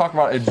We're gonna talk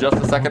about it in just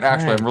a second.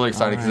 Actually, I'm really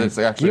excited because it's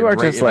actually You a are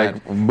great just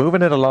event. like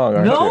moving it along,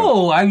 aren't you?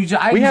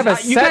 No, We have a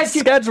set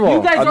schedule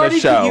You guys on already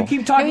this show. You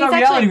keep talking about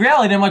reality.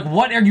 And I'm like,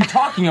 what are you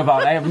talking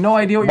about? I have no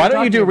idea what Why you're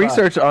don't you talking do about.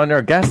 research on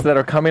our guests that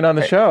are coming on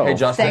the show? Hey,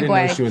 Justin. I didn't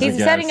know she was a He's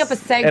guest. setting up a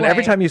segue. And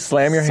every time you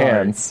slam your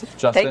hands,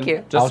 Justin, Thank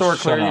you. Just so I'll we're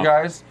clear, shut you up.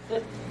 guys,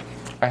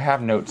 I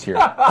have notes here.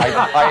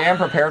 I am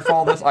prepared for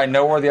all this. I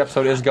know where the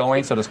episode is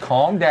going, so just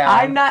calm down.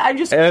 I'm not. I'm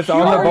just. And it's on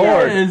the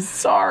board.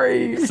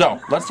 Sorry. So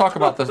let's talk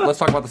about this. Let's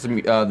talk about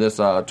this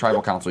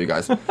tribal council, you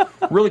guys.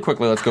 Really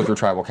quickly, let's go through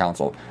tribal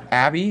council.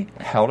 Abby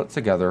held it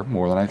together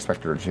more than I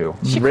expected her to.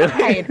 She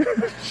cried.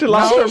 she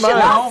lost her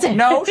mind.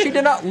 No, she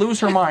did not lose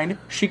her mind.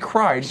 She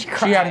cried. She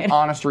had an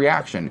honest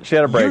reaction. She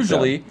had a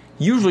breakdown.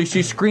 usually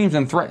she screams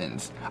and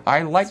threatens.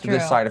 I liked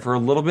this side of her a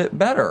little bit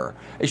better.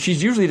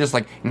 She's usually just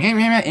like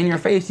in your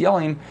face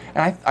yelling,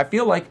 and I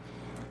feel like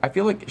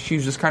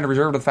she's just kind of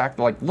reserved the fact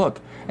that, like, look,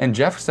 and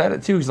Jeff said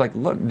it too. He's like,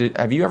 look,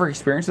 have you ever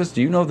experienced this?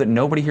 Do you know that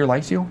nobody here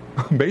likes you?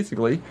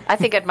 Basically. I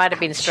think it might have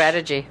been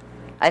strategy.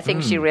 I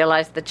think she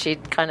realized that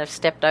she'd kind of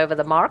stepped over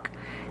the mark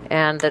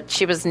and that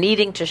she was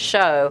needing to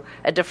show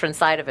a different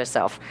side of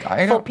herself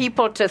for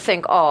people to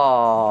think,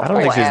 oh, I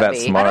don't think she's Abby.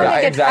 that smart.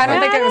 I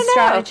don't think it was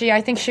strategy. I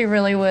think she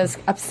really was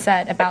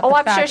upset about the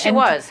fact. I'm sure she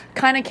was.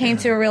 Kind of came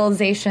to a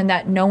realization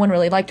that no one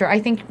really liked her. I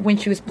think when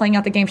she was playing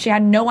out the game, she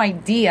had no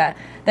idea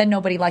that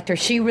nobody liked her.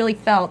 She really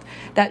felt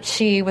that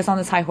she was on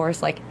this high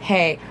horse, like,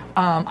 hey,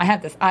 I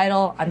have this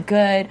idol. I'm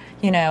good.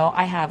 You know,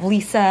 I have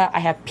Lisa. I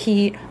have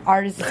Pete.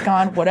 Artist is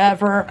gone.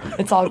 Whatever.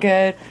 It's all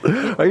good.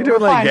 Are you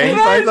doing like gang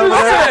signs over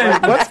there?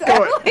 Like, what's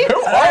going?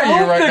 Who are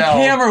you right now?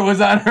 The camera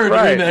was on her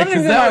doing that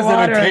because that was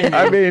entertaining.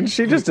 I mean,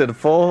 she just did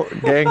full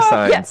gang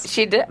signs. Yes,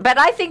 she did. But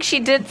I think she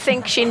did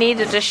think she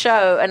needed to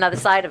show another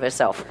side of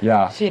herself.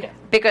 Yeah, she did.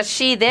 Because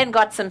she then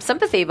got some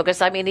sympathy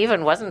because, I mean,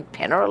 even wasn't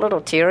Penner a little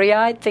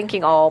teary-eyed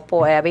thinking, oh,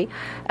 poor Abby?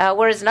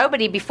 Whereas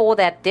nobody before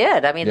that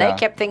did. I mean, they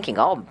kept thinking,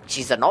 oh,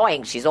 she's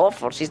annoying, she's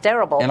awful, she's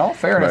terrible. In all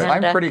fairness,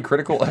 I'm pretty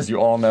critical, as you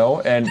all know,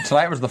 and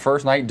tonight was the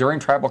first night, during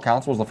Tribal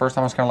Council was the first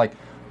time I was kind of like,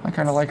 I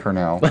kind of like her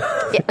now.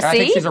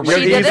 See? You're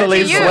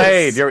easily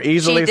swayed. You're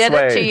easily swayed. She did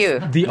it to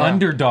you. The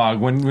underdog.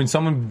 When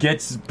someone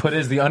gets put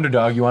as the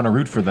underdog, you want to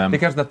root for them.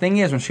 Because the thing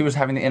is, when she was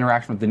having the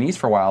interaction with Denise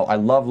for a while, I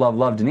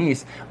love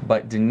Denise,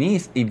 but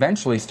Denise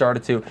eventually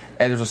started to,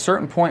 and there's a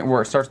certain point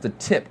where it starts to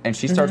tip, and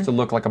she starts to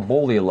look like a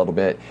bully a little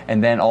bit,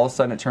 and then all of a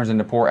sudden it turns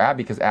into poor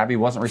Abby because Abby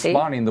wasn't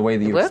responding the way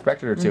that you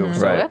expected her to.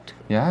 Right.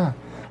 Yeah.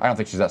 I don't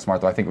think she's that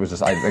smart, though. I think it was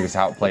just, I think it's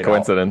how it played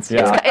coincidence. out.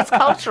 Yeah. It's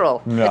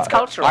cultural. No. It's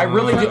cultural. I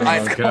really do.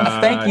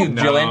 Thank you,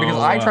 Jillian, because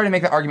I tried to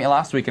make that argument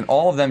last week, and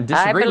all of them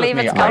disagreed with me. I believe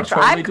it's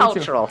cultural. I'm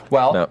cultural.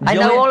 Well, I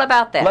know all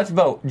about that. Let's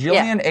vote.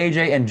 Jillian,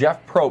 AJ, and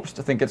Jeff Probst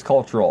think it's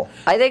cultural.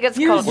 I think it's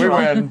cultural.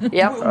 We win.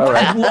 Yep. All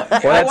right.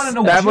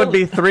 Well, that would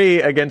be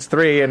 3 against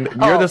 3, and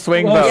you're the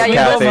swing vote,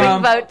 Kathy.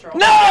 Swing vote.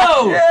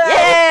 No!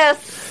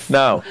 Yes!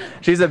 No.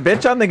 She's a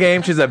bitch on the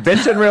game, she's a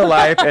bitch in real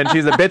life, and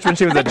she's a bitch when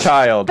she was a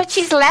child. But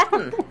she's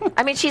Latin.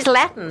 I mean, she's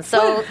Latin,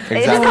 so Exactly.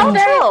 it's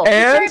cultural.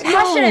 And Very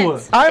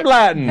passionate. I'm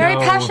Latin. Very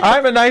passionate.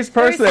 I'm a nice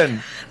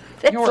person.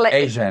 You're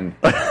Asian.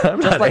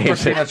 I'm Just not like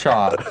Asian. Christina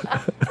Shaw.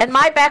 And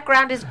my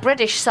background is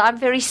British, so I'm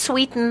very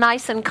sweet and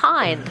nice and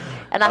kind.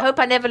 And I hope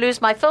I never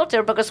lose my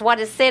filter because what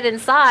is said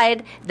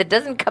inside that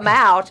doesn't come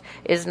out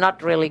is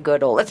not really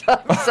good all the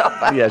time. So,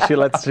 Yeah,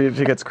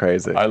 she gets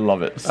crazy. I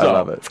love it. I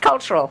love it. it's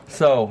cultural.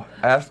 So,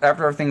 after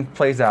everything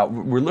plays out,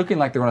 we're looking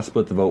like they're going to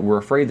split the vote. We're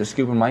afraid that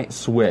Scoop might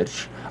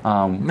switch.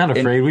 Not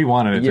afraid. We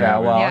wanted it to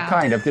happen. Well,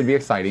 kind of. It'd be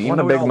exciting. What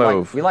a big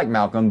move. We like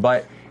Malcolm,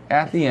 but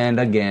at the end,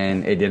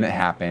 again, it didn't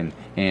happen,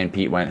 and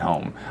Pete went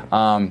home.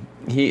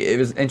 It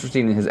was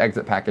interesting in his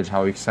exit package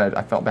how he said,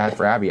 I felt bad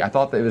for Abby. I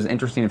thought that it was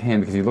interesting of him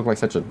because he looked like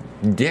such a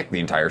dick the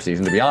entire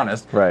season, to be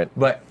honest. Right.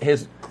 But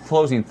his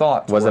closing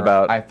thoughts was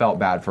about, I felt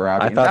bad for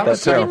Abby. I thought that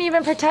She didn't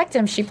even protect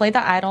him. She played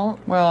the idol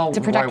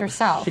to protect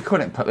herself. She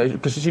couldn't,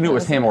 because she knew it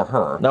was him or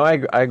her. No, I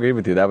agree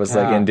with you. That was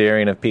like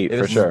endearing of Pete,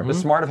 for sure. It was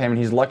smart of him, and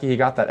he's lucky he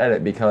got that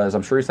edit because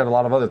I'm sure he said a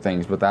lot of other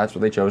things, but that's what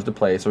they chose to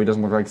play, so he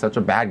doesn't look like such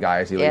a bad guy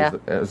as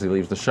he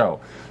leaves the show.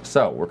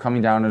 So we're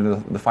coming down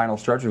into the final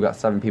stretch. We've got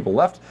 7 people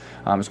left.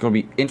 It's going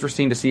to be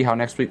interesting to see how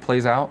next week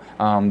plays out.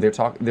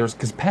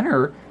 Because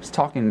Penner is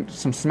talking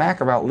some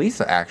smack about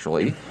Lisa,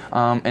 actually,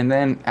 and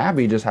then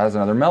Abby just has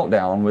another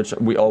meltdown, which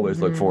we always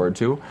look forward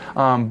to.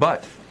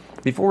 But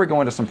before we go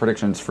into some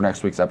predictions for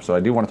next week's episode, I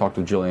do want to talk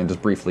to Jillian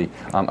just briefly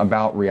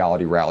about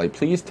Reality Rally.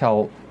 Please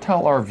tell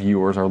our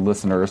viewers, our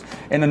listeners,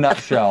 in a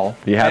nutshell.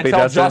 You happy, and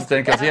tell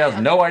Justin? Because he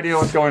has no idea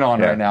what's going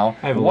on right now.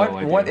 I have a little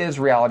idea. What is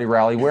Reality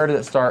Rally? Where did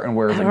it start, and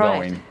where is it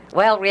going?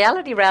 Well,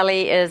 Reality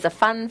Rally is a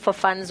fun for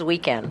fun's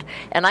weekend,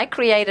 and I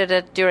created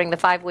it during the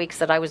 5 weeks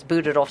that I was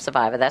booted off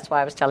Survivor. That's why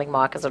I was telling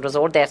Marcus it was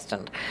all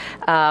destined.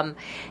 And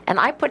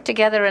I put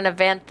together an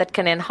event that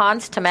can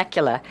enhance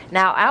Temecula.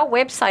 Now, our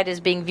website is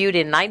being viewed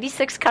in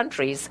 96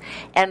 countries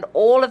and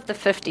all of the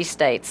 50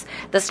 states.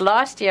 This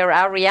last year,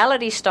 our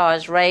reality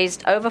stars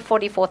raised over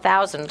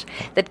 $44,000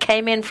 that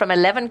came in from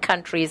 11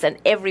 countries and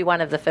every one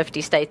of the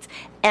 50 states,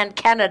 and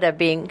Canada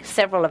being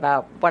several of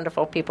our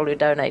wonderful people who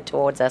donate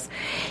towards us.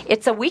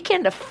 It's a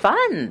weekend of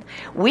fun.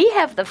 We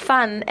have the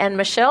fun, and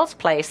Michelle's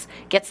place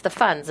gets the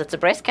funds. It's a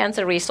breast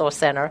cancer resource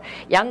center.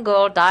 Young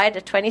girl died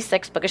at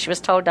 26 because she was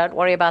told don't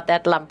worry about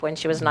that lump when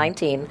she was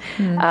 19.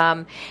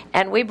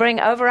 And we bring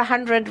over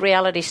 100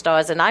 reality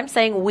stars, and I'm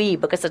saying we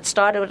because it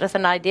started with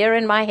an idea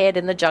in my head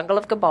in the jungle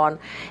of Gabon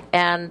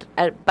and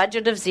a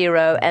budget of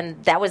 $0,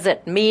 and that was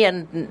it, me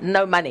and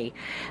no money.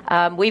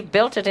 We've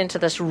built it into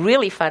this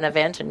really fun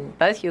event, and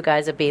both you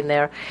guys have been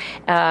there.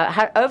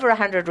 Over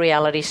 100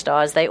 reality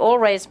stars. They all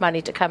raise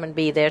money to come and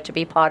be there to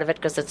be part of it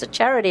because it's a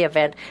charity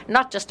event,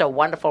 not just a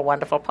wonderful,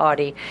 wonderful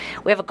party.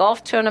 We have a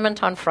golf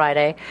tournament on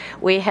Friday.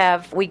 We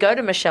go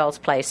to Michelle's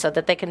place so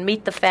that they can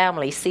meet the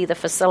family, see the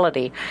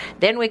facility.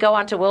 Then we go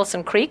on to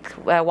Wilson Creek.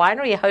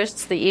 Winery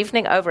hosts the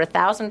evening. Over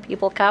 1,000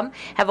 people come,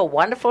 have a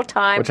wonderful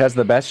time. Which has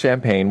the best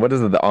champagne. What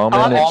is it? The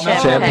almond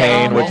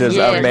champagne, which is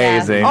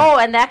amazing. Oh,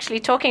 and actually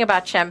talking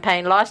about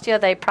champagne, last year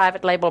they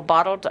private labeled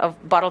bottles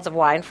of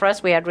wine for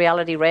us. We had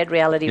Reality Red,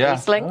 Reality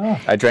Riesling.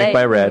 I drank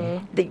my red.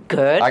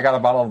 Good. I got a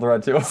bottle of the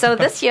red too. So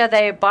this year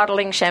they're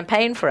bottling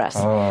champagne for us.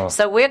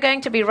 So we're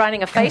going to be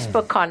running a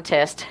Facebook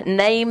contest,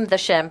 Name the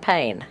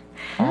Champagne.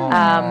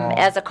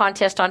 As a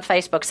contest on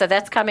Facebook. So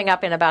that's coming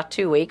up in about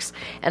 2 weeks.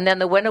 And then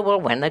the winner will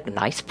win a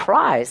nice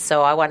prize.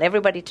 So I want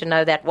everybody to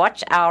know that.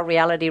 Watch our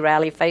Reality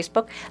Rally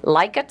Facebook.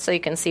 Like it so you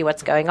can see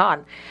what's going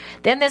on.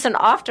 Then there's an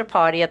after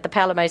party at the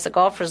Palamesa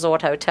Golf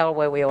Resort Hotel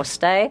where we all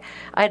stay.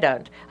 I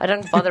don't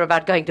bother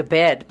about going to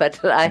bed. But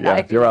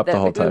you're up the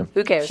whole time.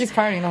 Who cares? She's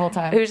partying the whole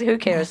time. Who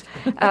cares?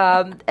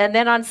 And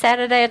then on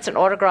Saturday it's an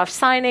autograph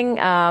signing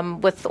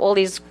with all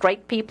these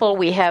great people.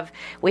 We had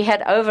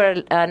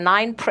over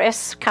 9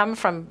 press come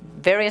from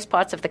various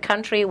parts of the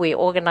country. We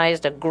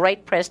organized a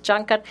great press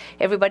junket.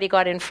 Everybody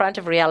got in front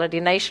of Reality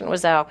Nation,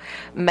 was our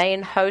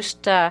main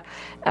host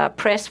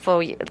press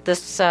for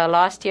this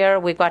last year.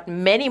 We've got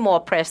many more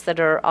press that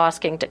are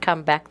asking to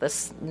come back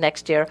this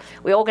next year.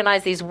 We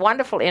organize these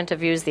wonderful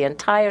interviews the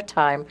entire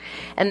time.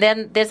 And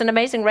then there's an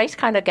amazing race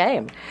kind of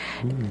game.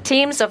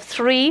 Teams of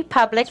 3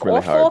 public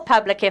or 4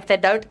 public if they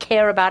don't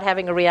care about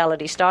having a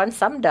reality star, and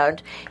some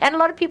don't. And a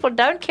lot of people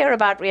don't care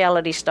about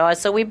reality stars,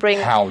 so we bring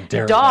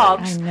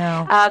dogs. I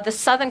know. The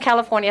Southern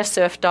California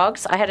surf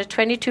dogs. I had a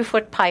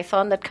 22-foot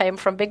python that came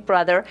from Big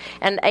Brother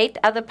and 8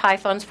 other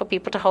pythons for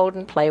people to hold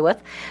and play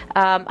with.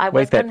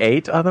 Wait,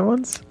 8 other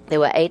ones? There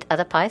were 8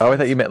 other pythons. Oh, I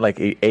thought you meant like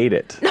he ate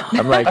it.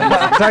 I'm like, you're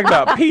talking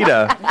about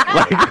PETA.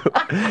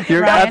 Like,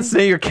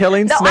 you're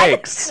killing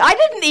snakes. I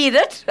didn't eat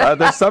it.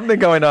 There's something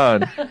going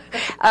on.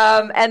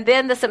 And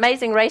then this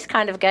amazing race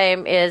kind of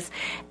game is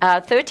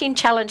 13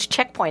 challenge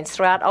checkpoints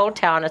throughout Old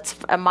Town. It's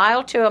a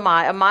mile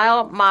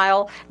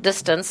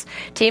distance.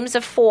 Teams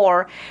of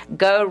 4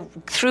 go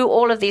through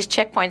all of these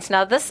checkpoints.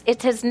 Now,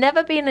 it has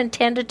never been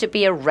intended to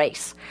be a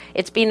race.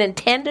 It's been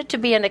intended to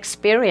be an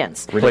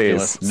experience.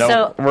 Please.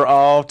 No, we're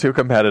all too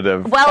competitive.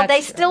 Well,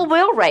 they still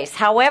will race.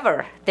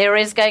 However, there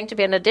is going to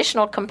be an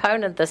additional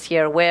component this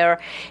year where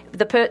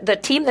the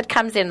team that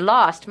comes in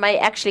last may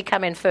actually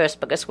come in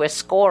first because we're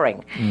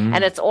scoring.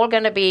 And it's all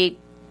going to be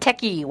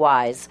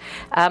techie-wise.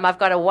 I've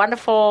got a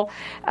wonderful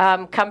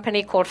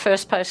company called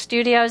First Post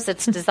Studios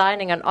that's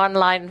designing an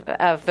online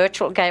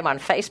virtual game on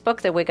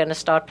Facebook that we're going to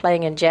start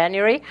playing in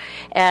January.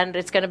 And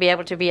it's going to be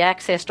able to be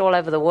accessed all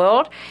over the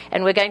world.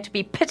 And we're going to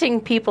be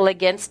pitting people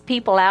against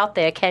people out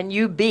there. Can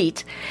you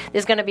beat?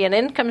 There's going to be an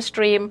income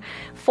stream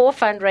for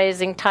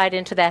fundraising tied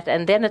into that,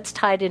 and then it's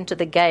tied into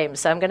the game.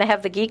 So I'm going to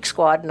have the Geek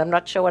Squad, and I'm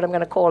not sure what I'm going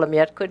to call them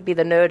yet. Could be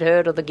the Nerd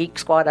Herd or the Geek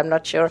Squad, I'm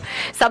not sure.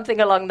 Something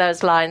along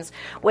those lines,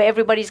 where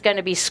everybody's going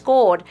to be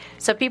scored,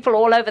 so people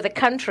all over the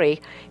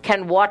country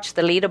can watch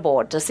the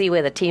leaderboard to see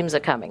where the teams are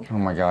coming. Oh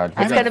my God.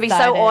 It's going to be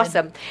so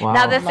awesome. Wow.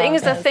 Now, the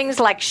things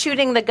like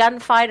shooting the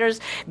gunfighters,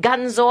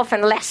 guns off,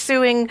 and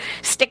lassoing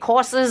stick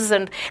horses,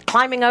 and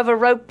climbing over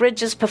rope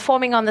bridges,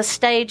 performing on the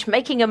stage,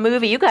 making a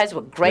movie. You guys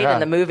were great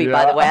in the movie,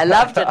 by the way. I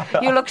loved it.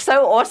 You looked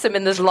so awesome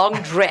in this long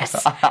dress.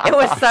 It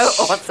was so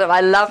awesome.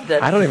 I loved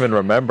it. I don't even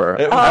remember.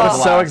 I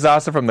was so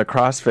exhausted from the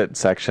CrossFit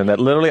section that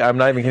literally, I'm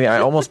not even kidding, I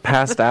almost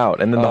passed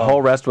out, and then the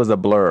whole rest was a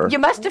blur. You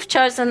must have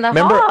chosen the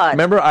hard.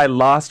 Remember, I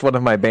lost one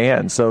of my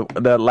bands. So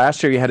the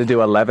last year you had to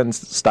do 11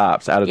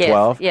 stops out of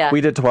 12. Yeah.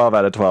 We did 12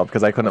 out of 12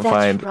 because I couldn't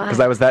find, because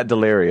I was that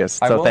delirious.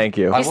 So thank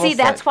you. You see,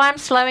 that's why I'm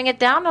slowing it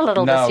down a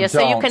little this year.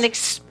 So you can,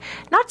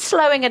 not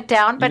slowing it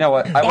down, but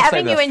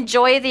having you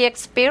enjoy the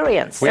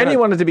experience. And you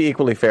wanted to be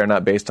equally fair,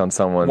 not based on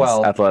someone's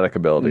athletic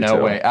ability.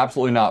 No way,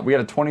 absolutely not. We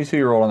had a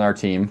 22-year-old on our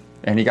team,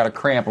 and he got a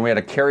cramp, and we had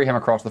to carry him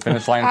across the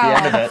finish line at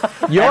the end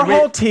of it. Your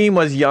whole team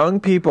was young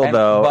people,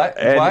 though.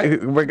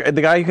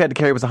 The guy you had to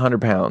carry was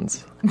 100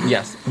 pounds.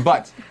 Yes,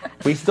 but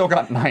we still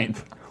got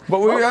 9th. But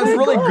it was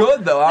really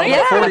good, though. Out of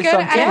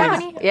 40-some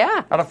teams.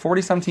 Yeah. Out of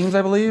 40-some teams,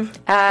 I believe.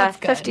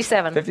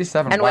 57.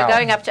 57, And we're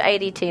going up to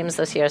 80 teams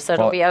this year, so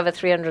it'll be over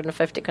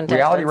 350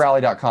 contestants.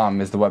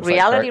 RealityRally.com is the website.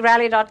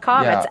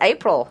 RealityRally.com. Yeah. It's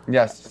April.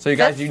 Yes. So you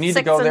guys, 5th, you need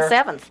to 6th, go there.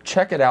 and 7th.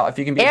 Check it out. If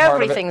you can be a part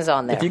of it. Everything's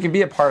on there. If you can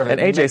be a part of it.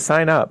 And AJ,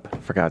 sign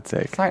up, for God's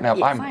sake. Sign up.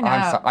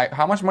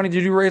 How much money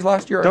did you raise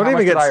last year? Don't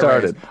even get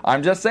started.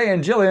 I'm just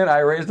saying, Jillian, I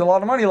raised a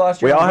lot of money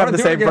last year. We all have the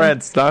same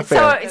friends. Not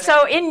fair.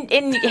 So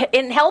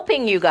in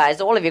helping you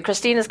guys, all of you,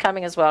 Christina's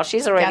coming as well.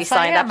 She's already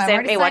signed up.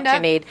 Send me what you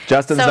need.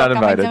 Justin's not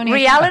invited.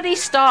 Reality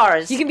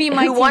stars you can be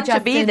my who want Justin.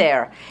 to be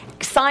there,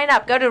 sign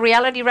up. Go to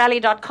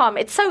realityrally.com.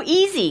 It's so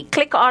easy.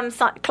 Click on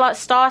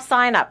star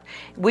sign up.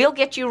 We'll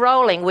get you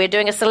rolling. We're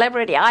doing a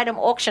celebrity item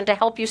auction to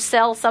help you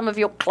sell some of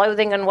your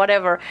clothing and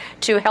whatever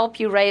to help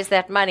you raise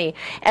that money.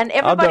 And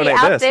everybody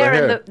out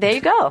there, there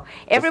you go.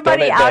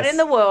 Everybody out in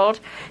the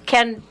world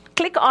can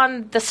click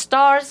on the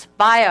star's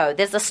bio.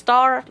 There's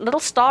a little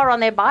star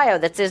on their bio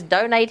that says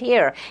donate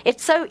here.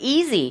 It's so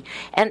easy.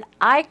 And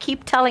I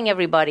keep telling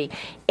everybody,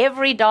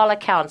 every dollar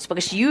counts,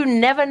 because you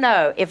never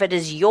know if it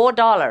is your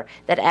dollar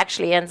that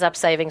actually ends up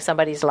saving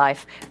somebody's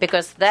life,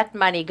 because that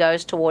money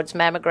goes towards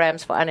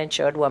mammograms for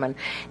uninsured women.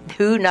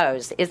 Who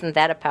knows? Isn't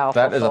that a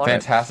powerful That is thought? a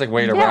fantastic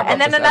way to wrap up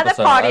and then this another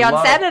episode. party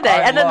on Saturday,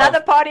 and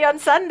another party on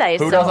Sunday.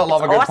 Who So doesn't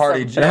love a it's good awesome.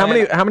 party?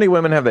 And how many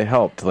women have they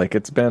helped? Like,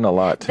 it's been a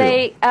lot, too.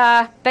 They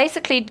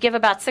basically give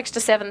about 6,000 to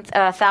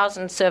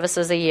 7,000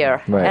 services a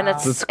year. Right. And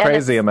it's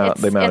crazy the amount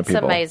of people. It's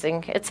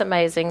amazing. It's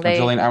amazing. They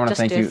Jillian, I want to just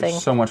thank do you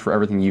things. so much for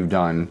everything you've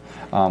done.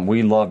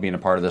 We love being a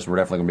part of this. We're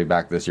definitely going to be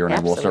back this year, and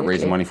we'll start Absolutely.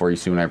 raising money for you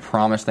soon. I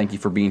promise. Thank you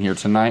for being here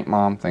tonight,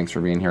 Mom. Thanks for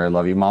being here. I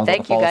love you. Mom's Thank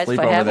about to fall you guys asleep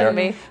for over having there.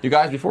 me. You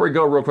guys, before we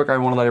go real quick, I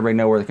want to let everybody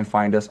know where they can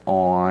find us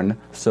on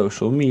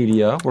social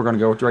media. We're going to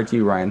go right to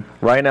you, Ryan.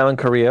 Ryan Allen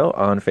Carrillo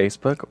on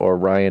Facebook or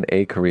Ryan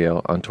A.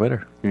 Carrillo on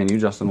Twitter. And you,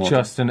 Justin Walter?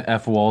 Justin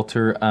F.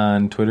 Walter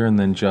on Twitter, and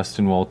then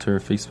Justin Walter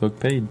Facebook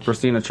page.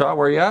 Christina Cha,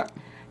 where are you at?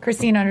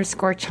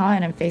 Christina_Cha,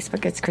 and on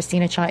Facebook it's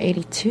Christina Cha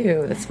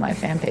 82. That's my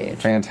fan page.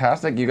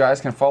 Fantastic. You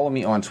guys can follow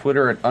me on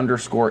Twitter at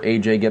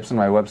 _AJ Gibson.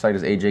 My website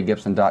is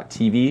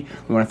ajgibson.tv. We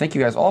want to thank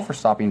you guys all for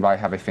stopping by.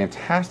 Have a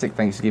fantastic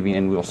Thanksgiving,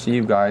 and we'll see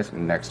you guys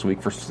next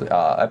week for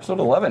episode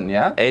 11,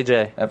 yeah?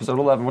 AJ. Episode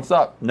 11. What's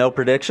up? No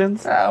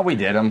predictions? We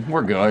did them.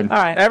 We're good. All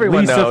right.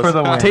 Everyone Lisa knows. for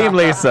the win. Team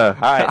Lisa.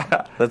 All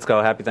right. Let's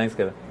go. Happy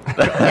Thanksgiving.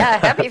 Yeah,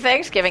 happy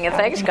Thanksgiving, and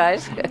thanks,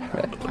 guys.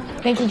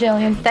 Thank you,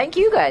 Jillian. Thank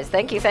you, guys.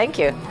 Thank you.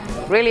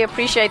 Really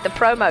appreciate the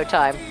promo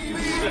time.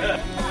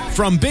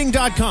 From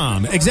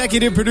Bing.com,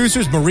 executive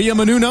producers Maria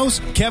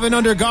Menounos, Kevin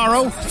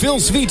Undergaro, Phil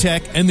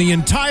Svitek, and the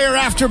entire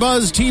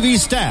AfterBuzz TV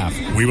staff,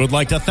 we would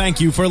like to thank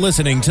you for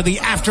listening to the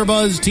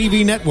AfterBuzz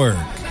TV network.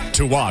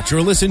 To watch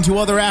or listen to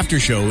other after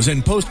shows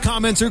and post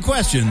comments or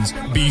questions,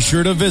 be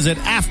sure to visit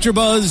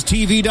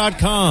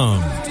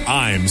AfterBuzzTV.com.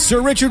 I'm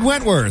Sir Richard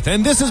Wentworth,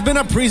 and this has been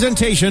a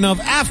presentation of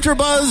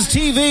AfterBuzz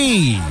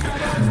TV.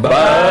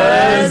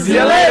 Buzz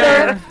you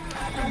later.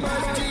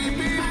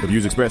 The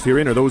views expressed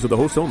herein are those of the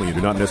hosts only and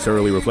do not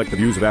necessarily reflect the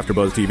views of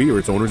AfterBuzz TV or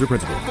its owners or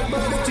principals.